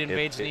Albright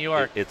invades New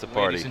York. It's a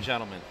party. Ladies and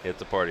gentlemen. It's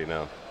a party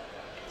now.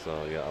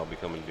 So yeah, I'll be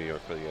coming to New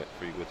York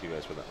with you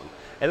guys for that one.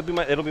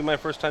 It'll be my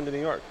first time to New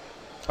York.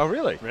 Oh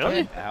really?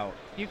 Really? Out.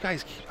 You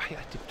guys keep.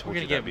 We're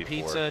gonna get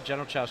pizza,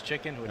 General Chow's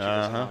chicken, which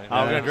I'm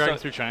gonna drive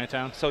through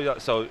Chinatown.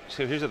 So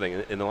here's the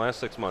thing. In the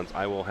last 6 months,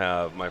 I will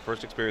have my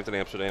first experience in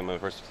Amsterdam, my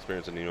first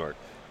experience in New York.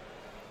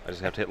 I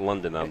just have to hit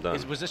London. I'm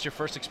done. Was this your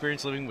first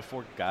experience living with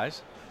 4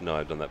 guys? No,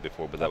 I've done that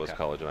before, but that was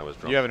college and I was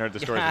drunk. You haven't heard the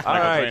stories of All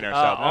Michael right. Trainer.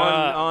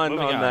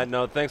 On that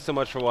note, thanks so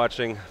much for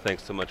watching.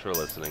 Thanks so much for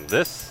listening.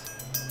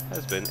 This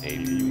has been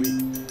AV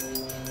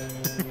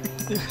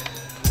Week.